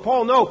alone,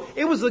 Paul. No,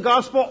 it was the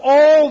gospel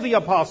all the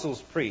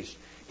apostles preached.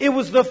 It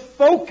was the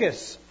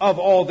focus of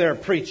all their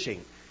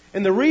preaching.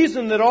 And the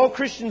reason that all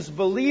Christians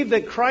believe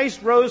that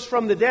Christ rose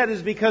from the dead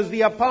is because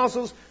the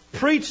apostles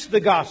preached the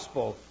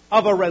gospel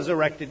of a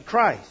resurrected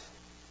Christ.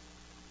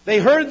 They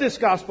heard this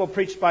gospel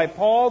preached by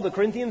Paul, the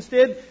Corinthians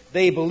did.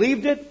 They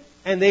believed it,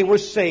 and they were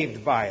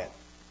saved by it.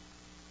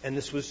 And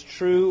this was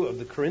true of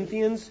the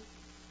Corinthians.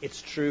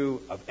 It's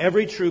true of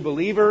every true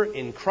believer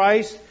in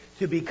Christ.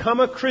 To become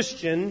a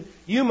Christian,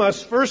 you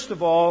must first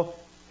of all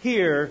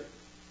hear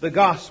the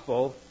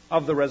gospel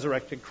of the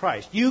resurrected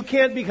Christ. You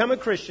can't become a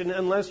Christian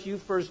unless you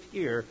first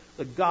hear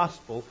the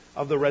gospel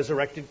of the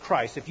resurrected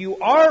Christ. If you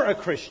are a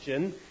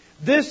Christian,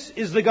 this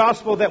is the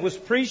gospel that was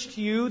preached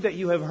to you, that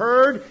you have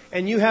heard,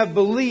 and you have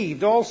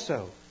believed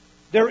also.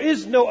 There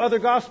is no other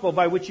gospel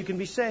by which you can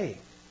be saved.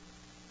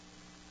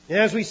 And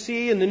as we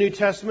see in the New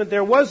Testament,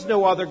 there was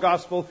no other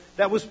gospel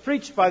that was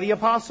preached by the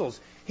apostles.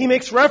 He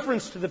makes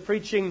reference to the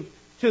preaching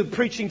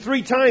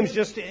 3 times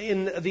just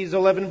in these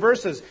 11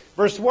 verses.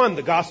 Verse 1,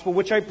 the gospel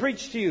which I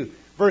preached to you.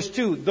 Verse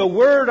 2, the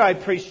word I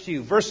preached to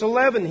you. Verse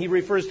 11, he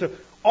refers to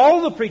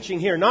all the preaching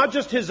here, not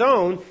just his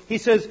own. He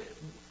says,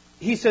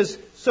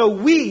 so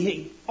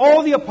we,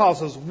 all the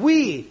apostles,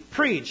 we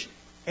preach,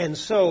 and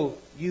so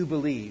you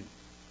believe.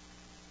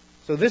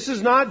 So this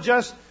is not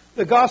just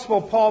the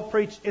gospel Paul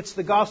preached, it's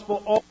the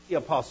gospel all the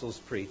apostles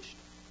preached.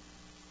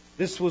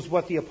 This was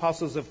what the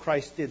apostles of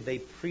Christ did. They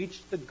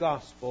preached the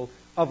gospel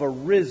of a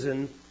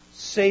risen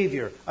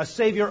Savior, a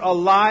Savior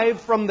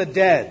alive from the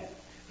dead.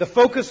 The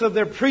focus of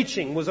their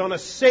preaching was on a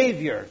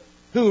Savior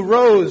who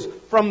rose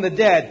from the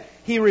dead.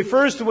 He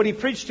refers to what he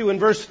preached to in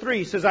verse 3.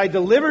 He says, I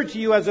delivered to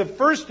you as of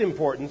first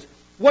importance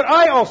what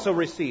I also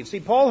received. See,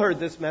 Paul heard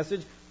this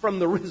message from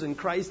the risen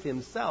Christ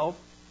himself.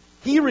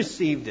 He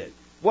received it.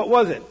 What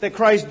was it? That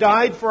Christ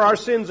died for our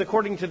sins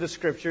according to the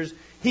Scriptures.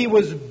 He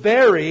was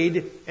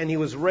buried and he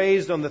was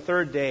raised on the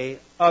 3rd day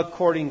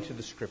according to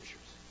the Scriptures.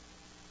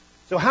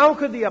 So how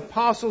could the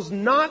apostles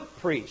not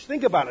preach?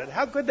 Think about it.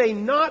 How could they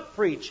not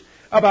preach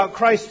about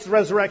Christ's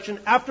resurrection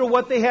after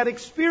what they had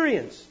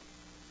experienced?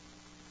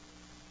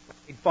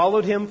 They'd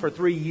followed him for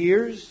 3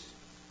 years.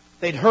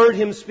 They'd heard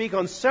him speak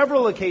on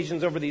several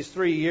occasions over these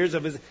 3 years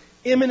of his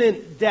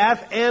imminent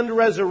death and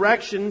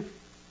resurrection.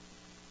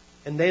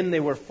 And then they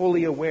were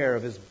fully aware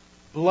of his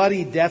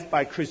bloody death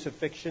by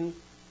crucifixion,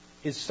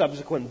 his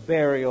subsequent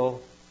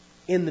burial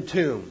in the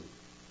tomb.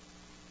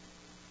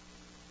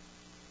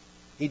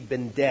 He'd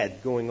been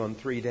dead going on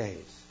 3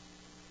 days.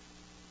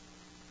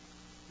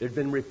 There'd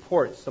been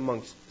reports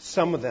amongst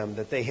some of them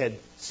that they had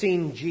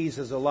seen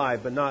Jesus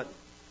alive, but not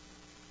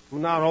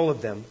all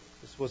of them.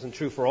 This wasn't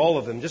true for all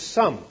of them, just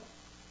some.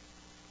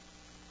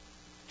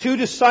 2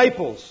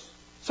 disciples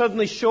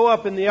suddenly show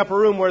up in the upper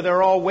room where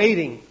they're all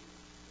waiting.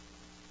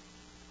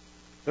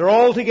 They're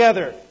all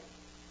together.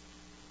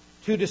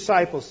 2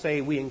 disciples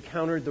say, we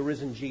encountered the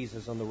risen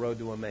Jesus on the road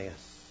to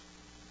Emmaus.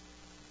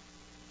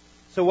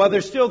 So while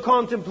they're still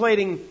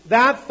contemplating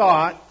that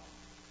thought,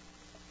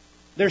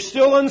 there's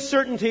still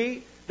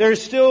uncertainty,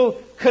 there's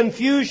still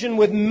confusion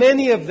with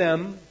many of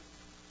them.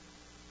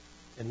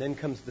 And then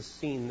comes the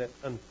scene that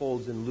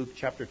unfolds in Luke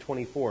chapter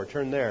 24.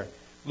 Turn there.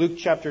 Luke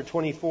chapter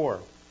 24.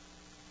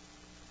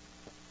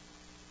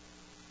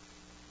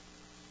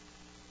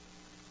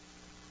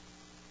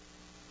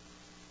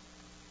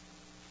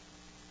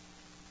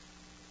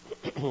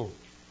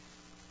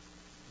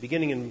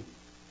 Beginning in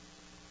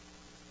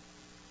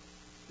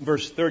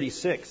verse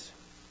 36.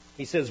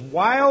 He says,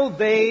 while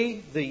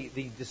the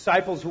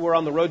disciples who were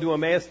on the road to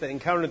Emmaus that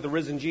encountered the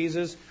risen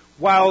Jesus,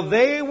 while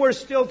they were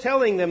still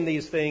telling them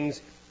these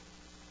things,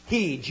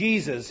 He,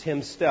 Jesus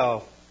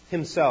himself,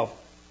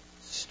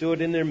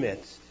 stood in their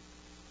midst.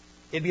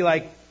 It'd be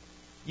like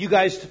you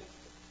guys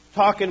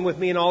talking with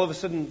me, and all of a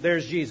sudden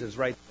there's Jesus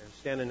right there,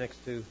 standing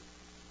next to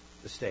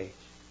the stage.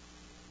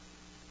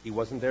 He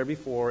wasn't there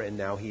before, and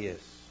now He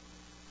is.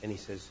 And He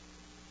says,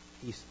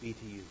 peace be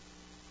to you.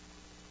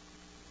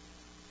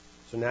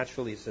 So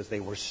naturally it says they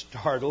were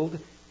startled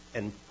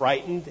and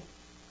frightened.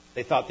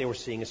 They thought they were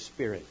seeing a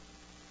spirit.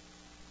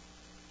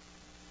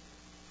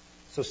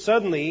 So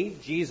suddenly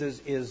Jesus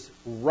is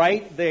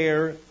right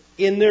there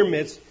in their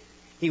midst.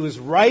 He was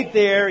right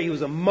there. He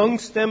was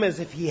amongst them as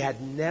if He had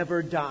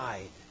never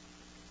died.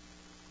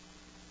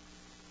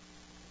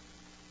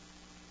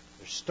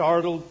 They're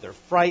startled. They're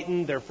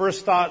frightened. Their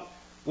first thought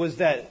was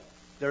that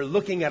they're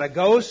looking at a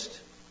ghost.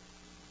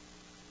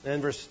 Then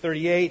verse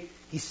 38,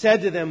 He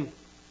said to them,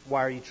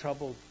 why are you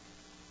troubled?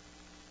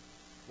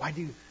 Why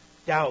do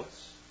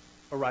doubts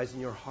arise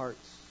in your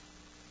hearts?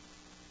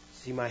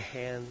 See my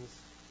hands,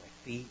 my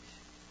feet.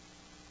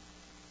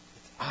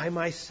 It's I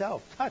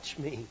myself. Touch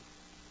me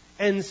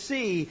and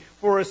see,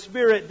 for a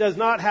spirit does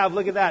not have,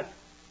 look at that,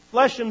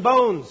 flesh and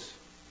bones,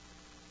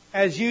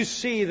 as you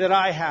see that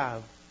I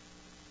have.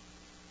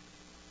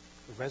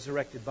 The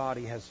resurrected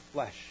body has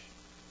flesh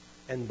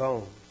and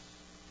bones.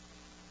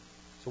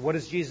 So what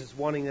is Jesus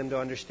wanting them to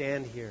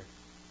understand here?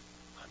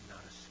 I'm not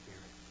a spirit.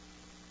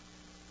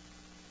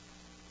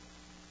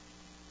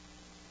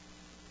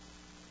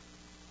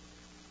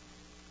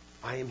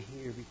 I am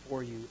here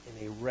before you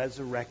in a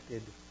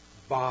resurrected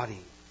body.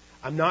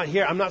 I'm not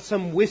here. I'm not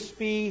some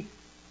wispy,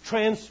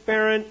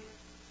 transparent,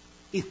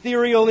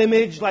 ethereal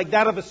image like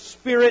that of a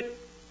spirit.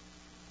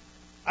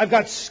 I've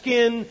got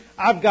skin,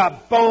 I've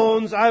got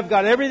bones, I've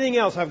got everything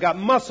else. I've got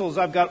muscles,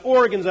 I've got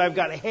organs, I've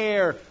got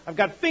hair, I've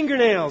got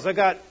fingernails, I've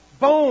got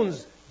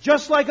bones,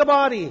 just like a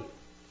body.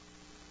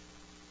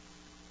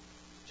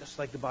 Just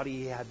like the body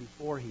He had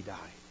before He died.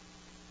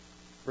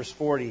 Verse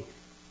 40,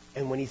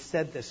 and when He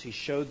said this, He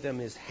showed them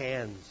His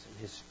hands and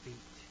His feet.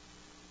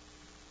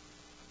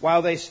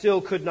 While they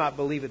still could not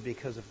believe it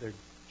because of their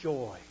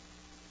joy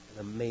and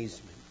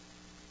amazement.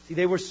 See,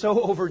 they were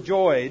so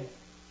overjoyed,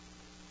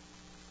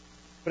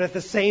 but at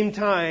the same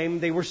time,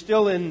 they were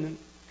still in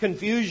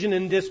confusion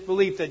and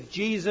disbelief that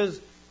Jesus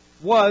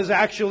was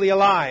actually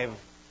alive.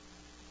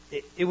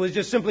 It was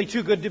just simply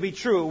too good to be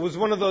true. It was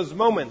one of those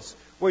moments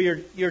where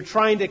you're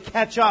trying to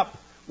catch up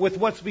with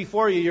what's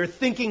before you. Your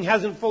thinking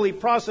hasn't fully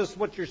processed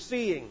what you're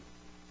seeing.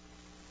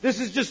 This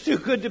is just too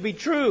good to be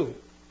true.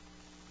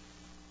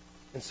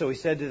 And so He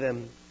said to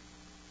them,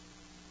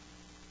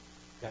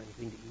 got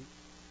anything to eat?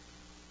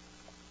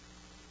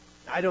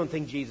 I don't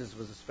think Jesus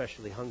was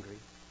especially hungry.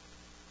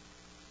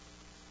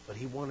 But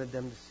He wanted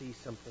them to see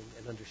something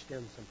and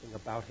understand something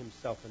about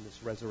Himself in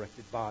this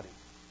resurrected body.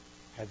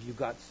 Have you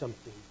got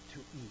something to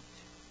eat?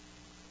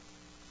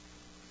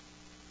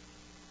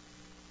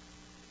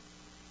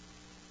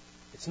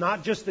 It's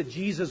not just that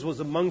Jesus was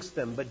amongst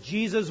them, but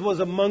Jesus was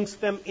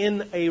amongst them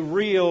in a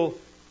real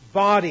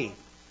body.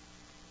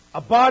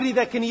 A body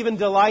that can even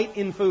delight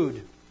in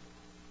food.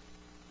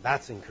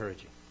 That's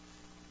encouraging.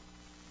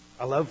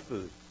 I love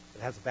food.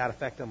 It has a bad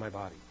effect on my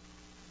body.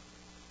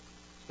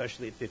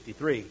 Especially at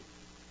 53.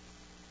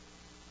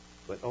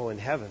 But in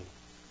heaven,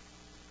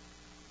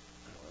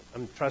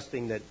 I'm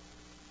trusting that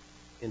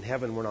in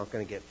heaven we're not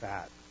going to get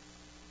fat.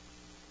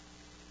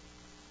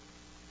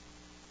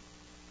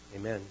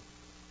 Amen.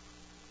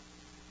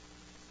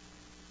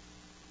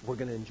 We're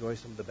going to enjoy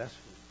some of the best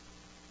food.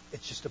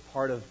 It's just a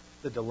part of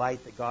the delight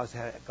that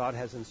God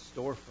has in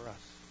store for us.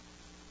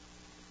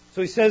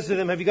 So He says to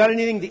them, have you got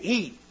anything to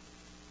eat?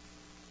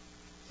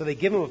 So they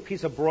give Him a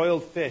piece of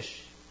broiled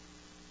fish.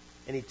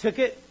 And He took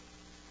it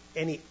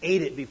and He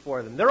ate it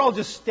before them. They're all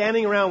just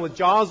standing around with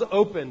jaws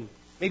open,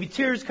 maybe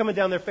tears coming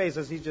down their face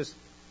as He's just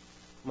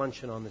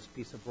munching on this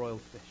piece of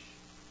broiled fish.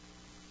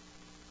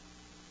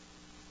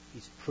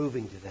 He's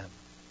proving to them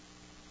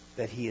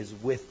that He is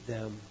with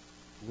them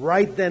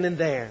right then and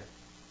there,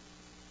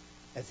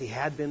 as He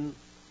had been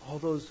all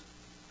those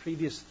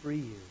previous 3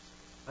 years.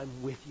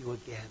 I'm with you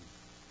again.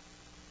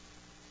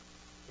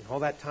 In all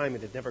that time,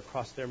 it had never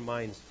crossed their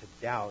minds to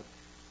doubt,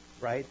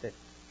 right, that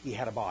He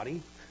had a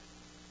body.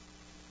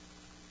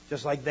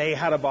 Just like they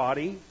had a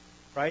body,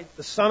 right?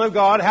 The Son of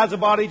God has a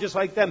body just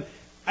like them.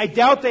 I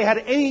doubt they had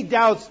any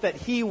doubts that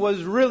He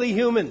was really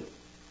human.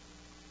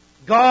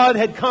 God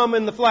had come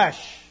in the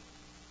flesh.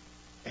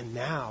 And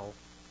now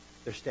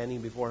they're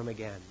standing before Him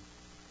again,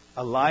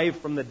 alive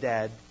from the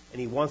dead,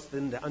 and He wants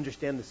them to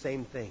understand the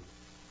same thing.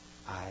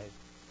 I've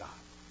got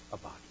a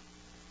body.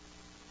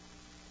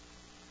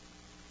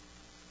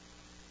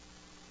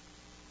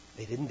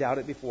 They didn't doubt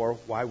it before.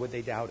 Why would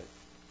they doubt it?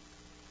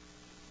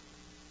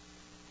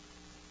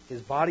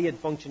 His body had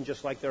functioned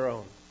just like their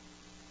own.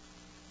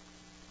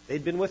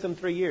 They'd been with Him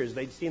 3 years.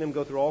 They'd seen Him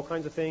go through all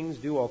kinds of things,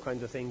 do all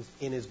kinds of things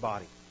in His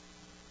body.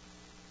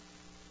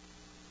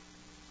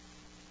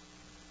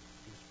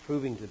 He was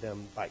proving to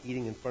them by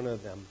eating in front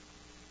of them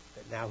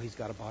that now he's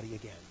got a body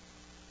again.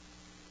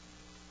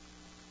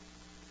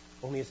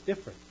 Only it's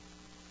different.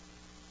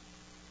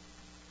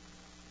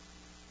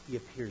 He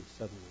appeared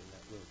suddenly in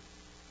that room.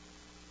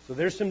 So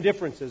there's some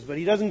differences, but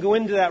he doesn't go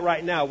into that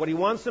right now. What he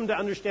wants them to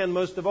understand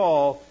most of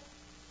all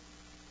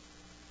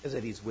is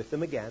that he's with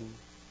them again,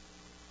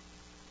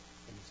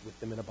 and he's with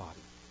them in a body.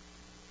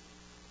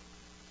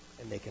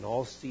 And they can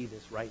all see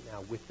this right now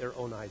with their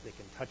own eyes. They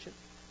can touch it.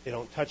 They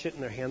don't touch it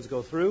and their hands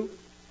go through.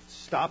 It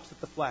stops at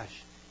the flesh.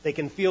 They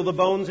can feel the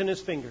bones in his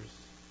fingers.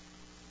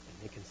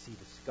 And they can see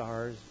the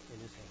scars in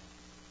his hands.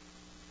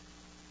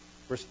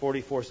 Verse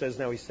 44 says,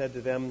 "Now he said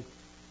to them,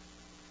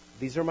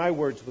 'These are my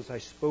words which I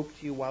spoke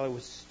to you while I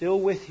was still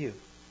with you.'"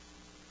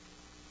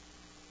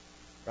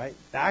 Right?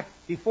 Back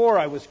before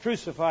I was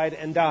crucified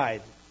and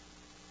died.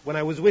 When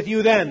I was with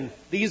you then,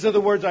 these are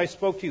the words I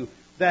spoke to you.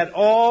 That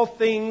all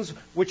things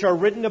which are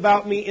written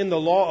about me in the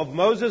law of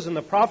Moses and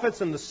the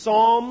prophets and the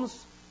Psalms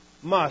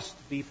must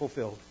be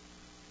fulfilled.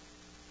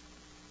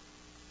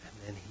 And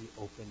then he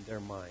opened their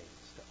minds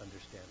to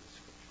understand the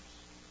Scriptures.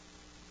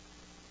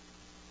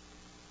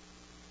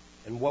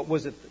 And what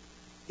was it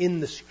in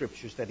the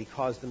Scriptures that he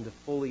caused them to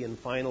fully and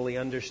finally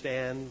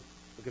understand?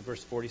 Look at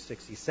verse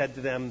 46. He said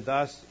to them,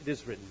 "Thus it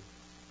is written,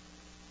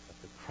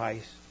 that the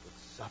Christ would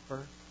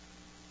suffer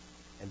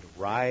and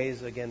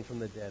rise again from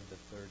the dead the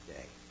third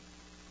day."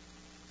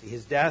 See,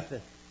 his death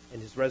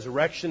and his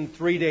resurrection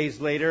 3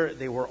 days later,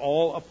 they were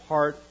all a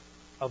part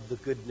of the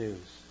good news.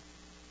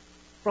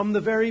 From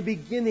the very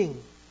beginning,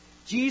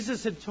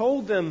 Jesus had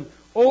told them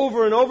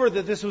over and over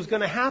that this was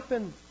going to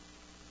happen.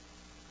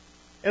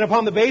 And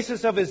upon the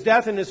basis of his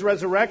death and his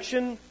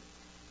resurrection,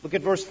 look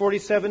at verse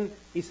 47,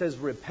 he says,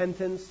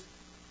 repentance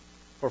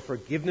for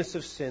forgiveness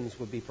of sins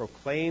would be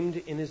proclaimed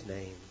in his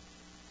name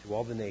to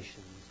all the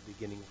nations,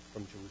 beginning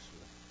from Jerusalem.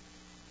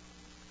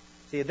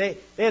 See, they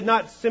were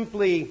not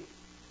simply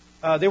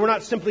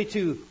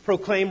to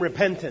proclaim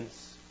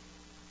repentance.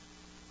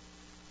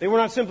 They were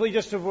not simply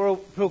just to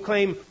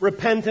proclaim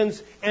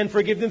repentance and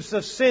forgiveness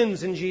of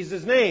sins in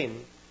Jesus'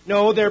 name.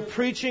 No, their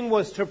preaching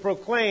was to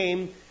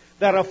proclaim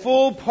that a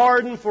full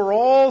pardon for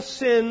all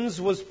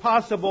sins was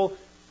possible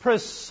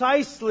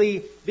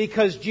precisely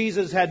because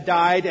Jesus had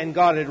died and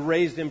God had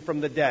raised him from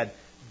the dead.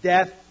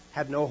 Death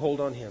had no hold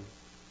on him.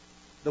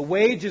 The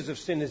wages of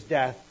sin is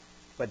death,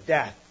 but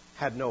death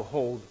had no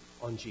hold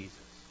on Jesus.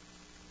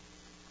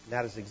 And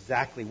that is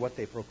exactly what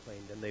they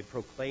proclaimed. And they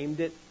proclaimed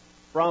it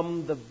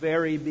from the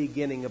very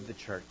beginning of the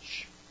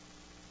church.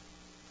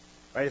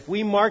 Right? If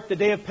we mark the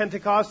day of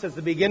Pentecost as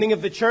the beginning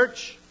of the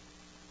church,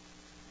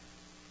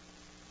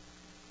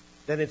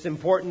 then it's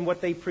important what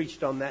they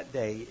preached on that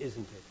day,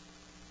 isn't it?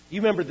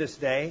 You remember this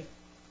day.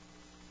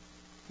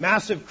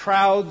 Massive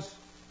crowds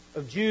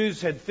of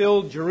Jews had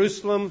filled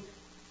Jerusalem.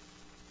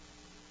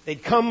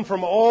 They'd come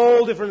from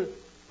all different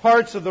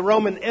parts of the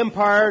Roman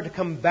Empire to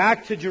come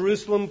back to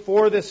Jerusalem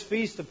for this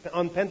feast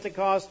on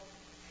Pentecost.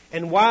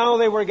 And while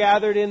they were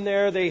gathered in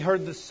there, they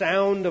heard the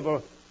sound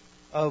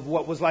of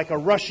what was like a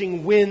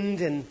rushing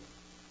wind. And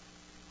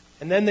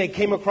then they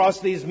came across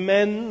these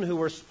men who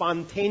were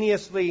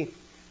spontaneously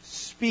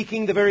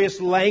speaking the various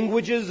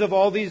languages of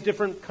all these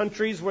different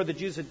countries where the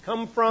Jews had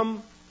come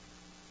from.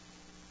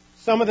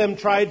 Some of them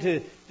tried to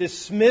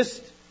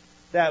dismiss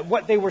that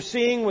what they were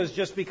seeing was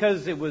just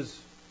because they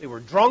were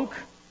drunk.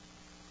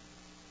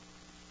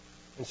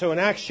 And so in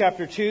Acts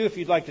chapter 2, if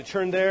you'd like to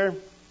turn there,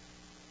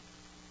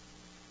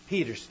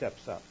 Peter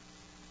steps up.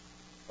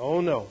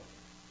 Oh no.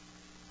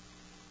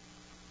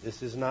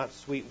 This is not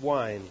sweet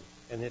wine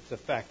and its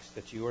effects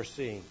that you are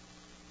seeing.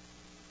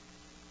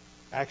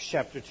 Acts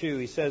chapter 2,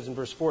 he says in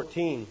verse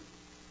 14,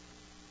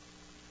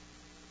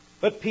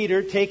 "But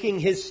Peter, taking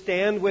his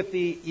stand with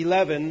the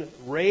 11,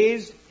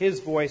 raised his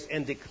voice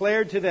and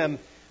declared to them,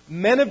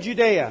 'Men of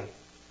Judea,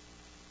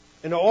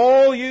 and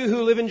all you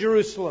who live in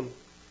Jerusalem,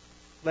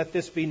 let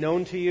this be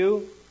known to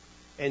you,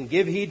 and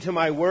give heed to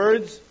my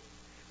words.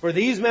 For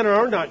these men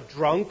are not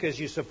drunk, as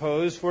you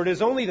suppose, for it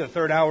is only the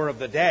third hour of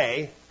the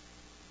day.'"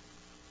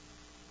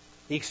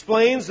 He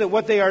explains that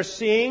what they are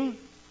seeing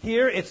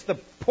here, it's the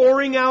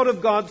pouring out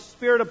of God's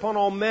Spirit upon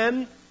all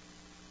men,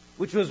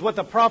 which was what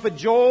the prophet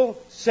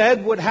Joel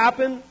said would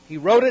happen. He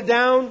wrote it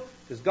down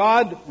because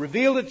God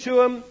revealed it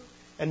to him.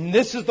 And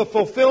this is the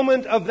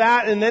fulfillment of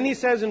that. And then he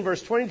says in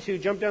verse 22,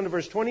 jump down to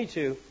verse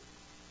 22,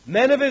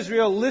 "Men of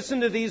Israel,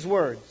 listen to these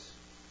words.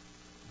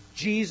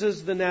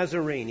 Jesus the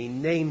Nazarene," he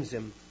names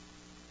him,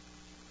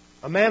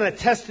 "a man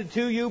attested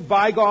to you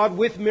by God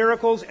with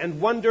miracles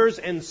and wonders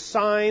and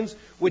signs,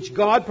 which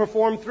God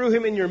performed through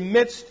him in your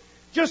midst,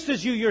 just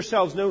as you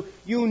yourselves know.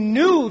 You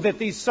knew that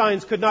these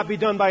signs could not be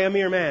done by a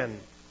mere man.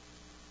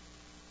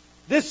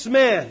 This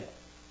man,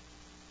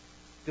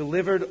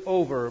 delivered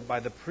over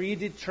by the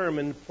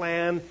predetermined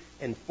plan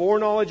and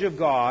foreknowledge of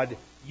God,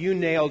 you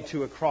nailed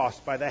to a cross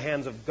by the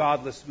hands of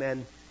godless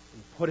men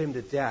and put him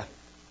to death.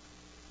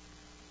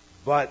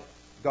 But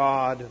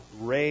God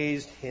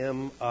raised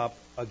him up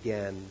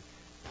again,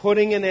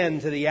 putting an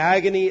end to the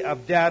agony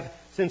of death,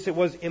 since it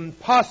was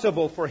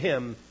impossible for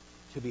him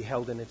to be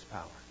held in its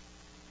power."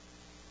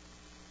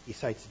 He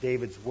cites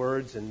David's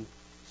words in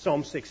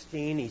Psalm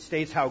 16. He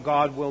states how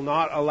God will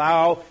not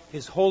allow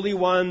His Holy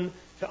One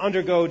to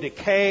undergo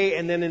decay.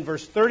 And then in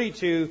verse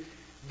 32,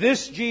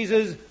 this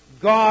Jesus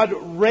God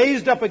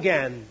raised up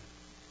again.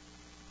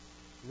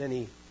 And then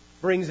he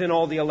brings in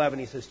all the 11.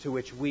 He says, to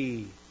which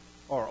we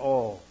are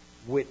all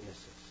witnesses.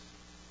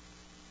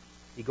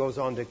 He goes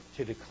on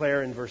to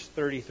declare in verse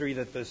 33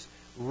 that this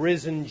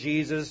risen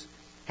Jesus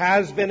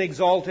has been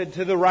exalted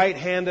to the right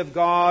hand of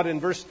God. In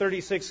verse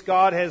 36,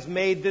 God has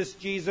made this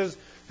Jesus,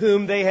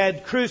 whom they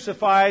had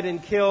crucified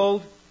and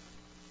killed,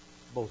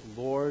 both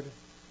Lord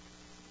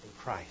and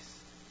Christ.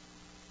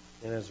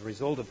 And as a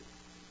result of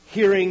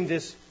hearing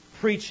this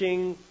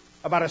preaching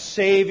about a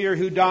Savior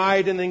who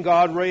died and then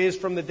God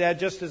raised from the dead,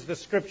 just as the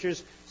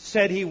Scriptures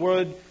said He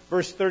would,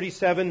 verse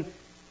 37,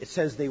 it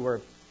says they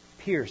were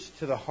pierced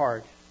to the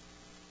heart.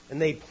 And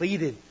they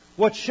pleaded,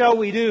 what shall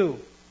we do?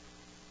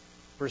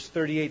 Verse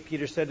 38,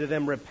 Peter said to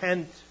them,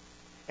 repent,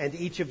 and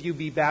each of you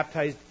be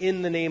baptized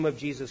in the name of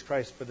Jesus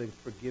Christ for the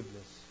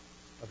forgiveness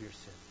of your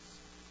sins.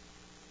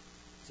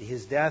 See,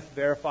 His death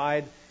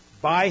verified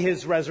by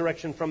His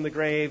resurrection from the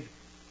grave.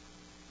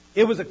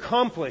 It was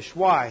accomplished.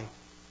 Why?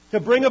 To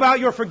bring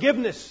about your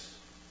forgiveness,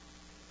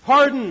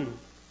 pardon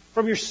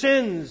from your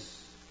sins.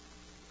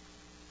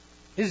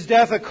 His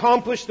death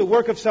accomplished the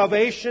work of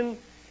salvation,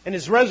 and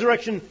His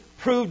resurrection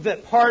proved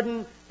that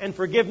pardon and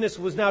forgiveness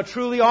was now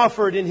truly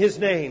offered in His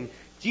name.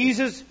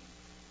 Jesus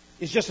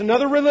is just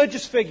another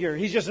religious figure.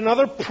 He's just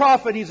another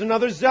prophet. He's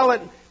another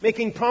zealot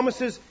making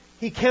promises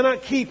He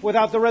cannot keep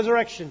without the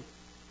resurrection.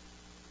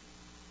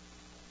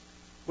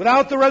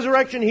 Without the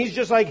resurrection, He's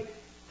just like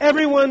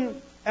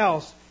everyone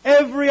else.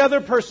 Every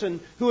other person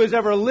who has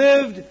ever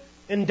lived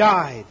and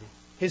died.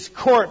 His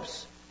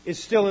corpse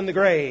is still in the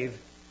grave,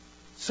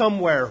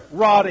 somewhere,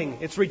 rotting.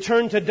 It's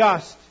returned to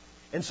dust.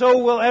 And so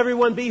will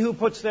everyone be who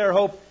puts their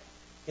hope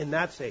in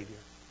that Savior.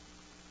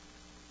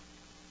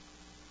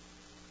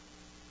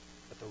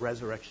 But the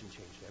resurrection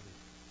changed everything.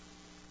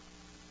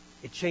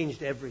 It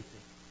changed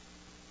everything.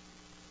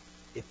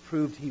 It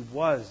proved He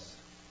was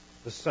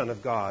the Son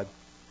of God,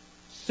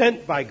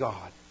 sent by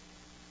God,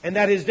 and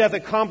that His death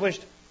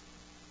accomplished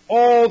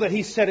all that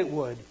He said it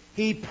would.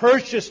 He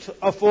purchased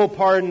a full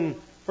pardon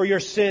for your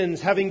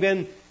sins, having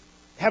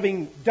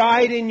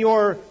died in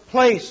your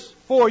place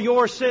for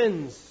your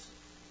sins.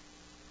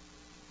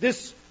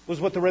 This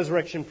was what the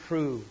resurrection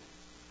proved.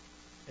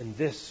 And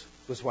this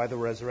was why the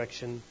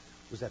resurrection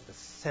was at the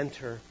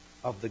center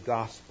of the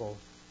gospel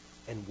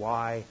and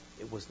why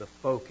it was the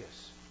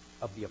focus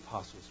of the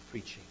apostles'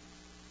 preaching.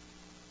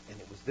 And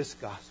it was this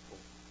gospel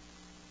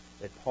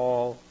that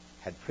Paul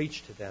had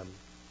preached to them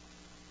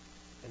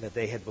and that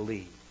they had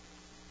believed.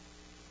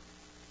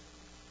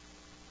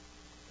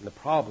 And the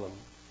problem,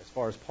 as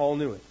far as Paul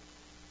knew it,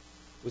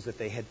 was that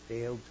they had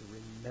failed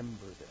to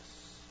remember this.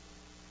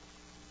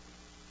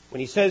 When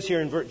he says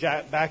here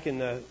back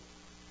in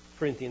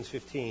Corinthians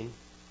 15,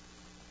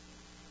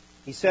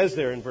 he says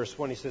there in verse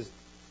 1, he says,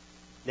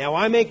 now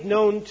I make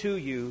known to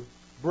you,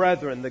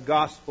 brethren, the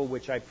gospel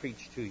which I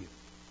preached to you.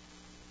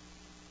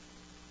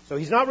 So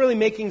he's not really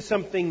making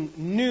something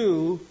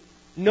new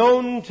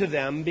known to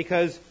them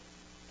because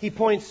he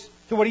points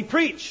to what he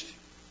preached,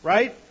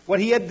 right?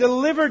 What he had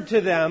delivered to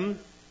them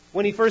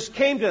when he first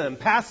came to them.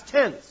 Past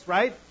tense,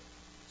 right?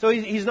 So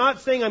he's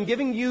not saying, I'm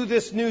giving you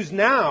this news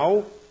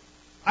now.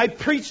 I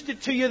preached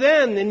it to you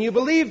then and you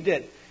believed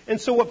it.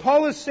 And so what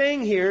Paul is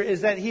saying here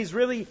is that he's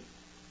really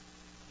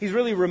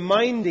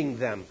reminding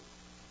them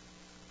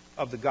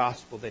of the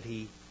gospel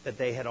that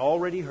they had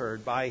already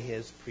heard by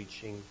his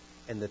preaching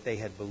and that they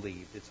had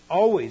believed. It's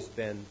always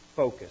been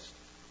focused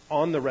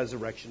on the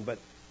resurrection, but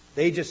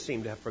they just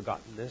seem to have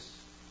forgotten this.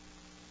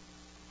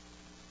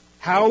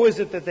 How is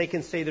it that they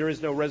can say there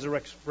is no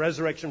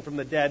resurrection from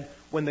the dead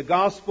when the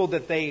gospel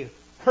that they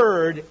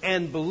heard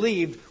and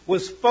believed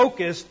was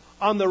focused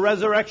on the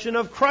resurrection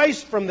of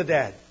Christ from the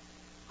dead?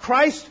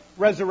 Christ's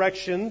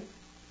resurrection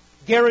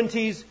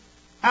guarantees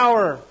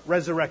our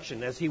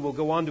resurrection, as he will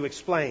go on to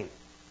explain.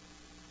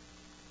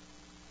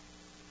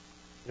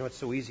 You know, it's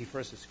so easy for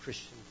us as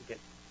Christians to get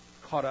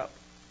caught up,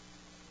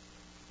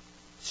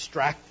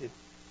 distracted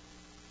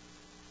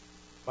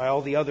by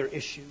all the other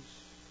issues.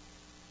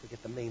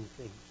 Forget the main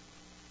thing.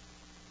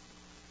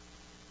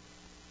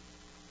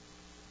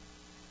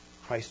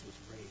 Christ was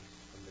raised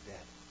from the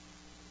dead.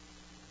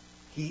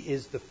 He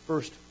is the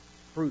first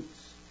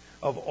fruits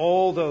of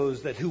all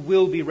those who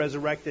will be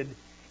resurrected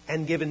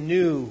and given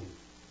new,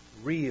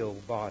 real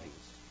bodies,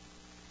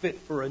 fit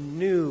for a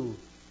new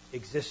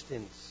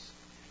existence,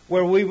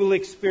 where we will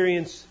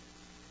experience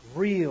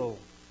real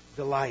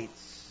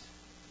delights,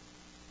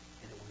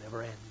 and it will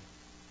never end.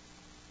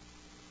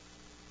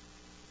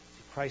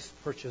 See, Christ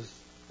purchased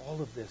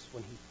all of this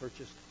when He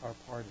purchased our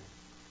pardon.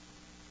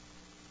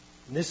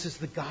 And this is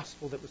the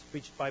gospel that was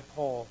preached by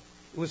Paul.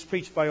 It was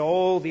preached by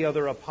all the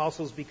other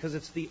apostles because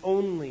it's the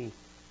only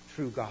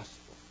true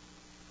gospel.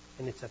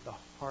 And it's at the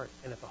heart,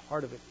 and at the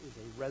heart of it is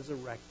a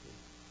resurrected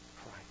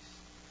Christ.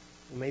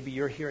 And maybe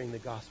you're hearing the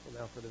gospel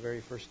now for the very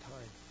first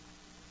time.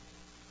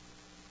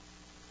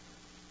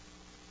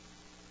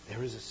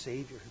 There is a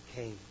Savior who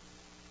came.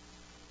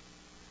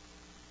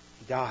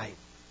 He died.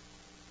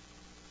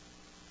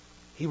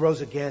 He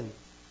rose again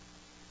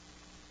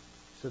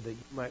so that you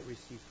might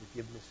receive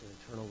forgiveness and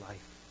eternal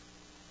life.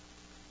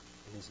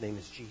 And His name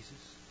is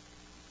Jesus.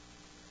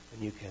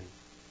 And you can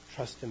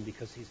trust Him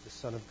because He's the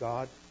Son of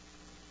God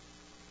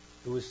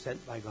who was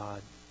sent by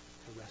God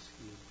to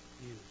rescue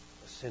you,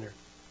 a sinner.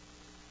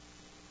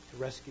 To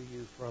rescue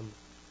you from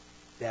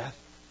death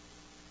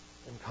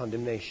and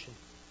condemnation.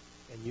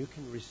 And you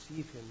can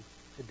receive Him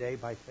today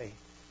by faith.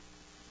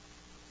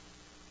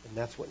 And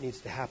that's what needs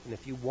to happen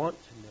if you want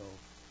to know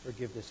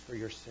forgiveness for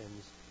your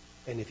sins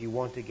and if you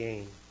want to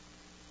gain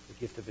the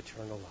gift of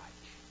eternal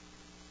life.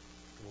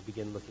 And we'll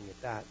begin looking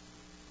at that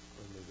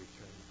when we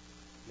return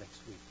next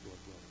week, Lord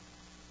willing.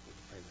 Would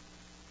you pray with me?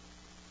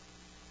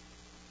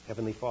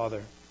 Heavenly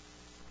Father,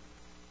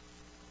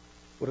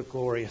 what a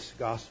glorious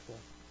gospel.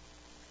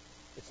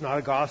 It's not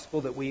a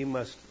gospel that we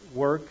must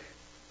work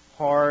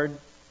hard,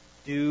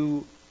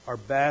 do our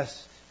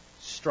best,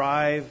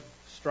 strive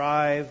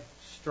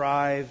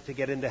to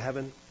get into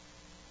heaven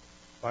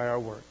by our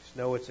works.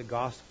 No, it's a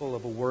gospel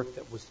of a work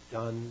that was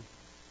done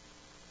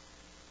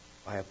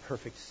by a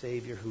perfect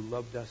Savior who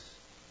loved us,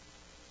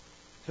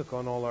 took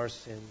on all our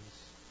sins,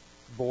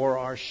 bore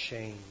our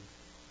shame,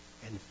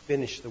 and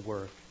finished the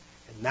work.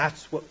 And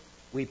that's what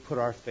we put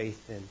our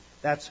faith in.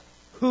 That's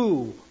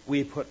who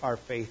we put our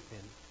faith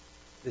in.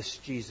 This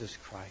Jesus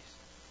Christ,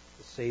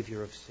 the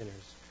Savior of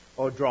sinners.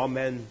 Oh, draw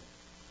men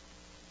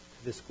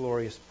to this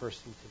glorious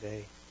person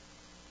today.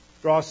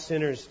 Draw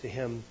sinners to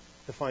Him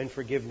to find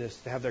forgiveness,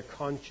 to have their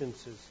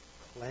consciences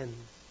cleansed,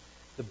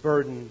 the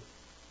burden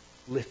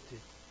lifted.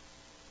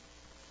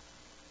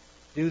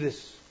 Do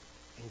this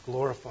and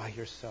glorify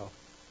yourself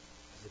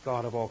as the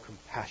God of all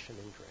compassion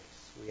and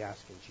grace. We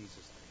ask in Jesus'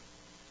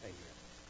 name. Amen.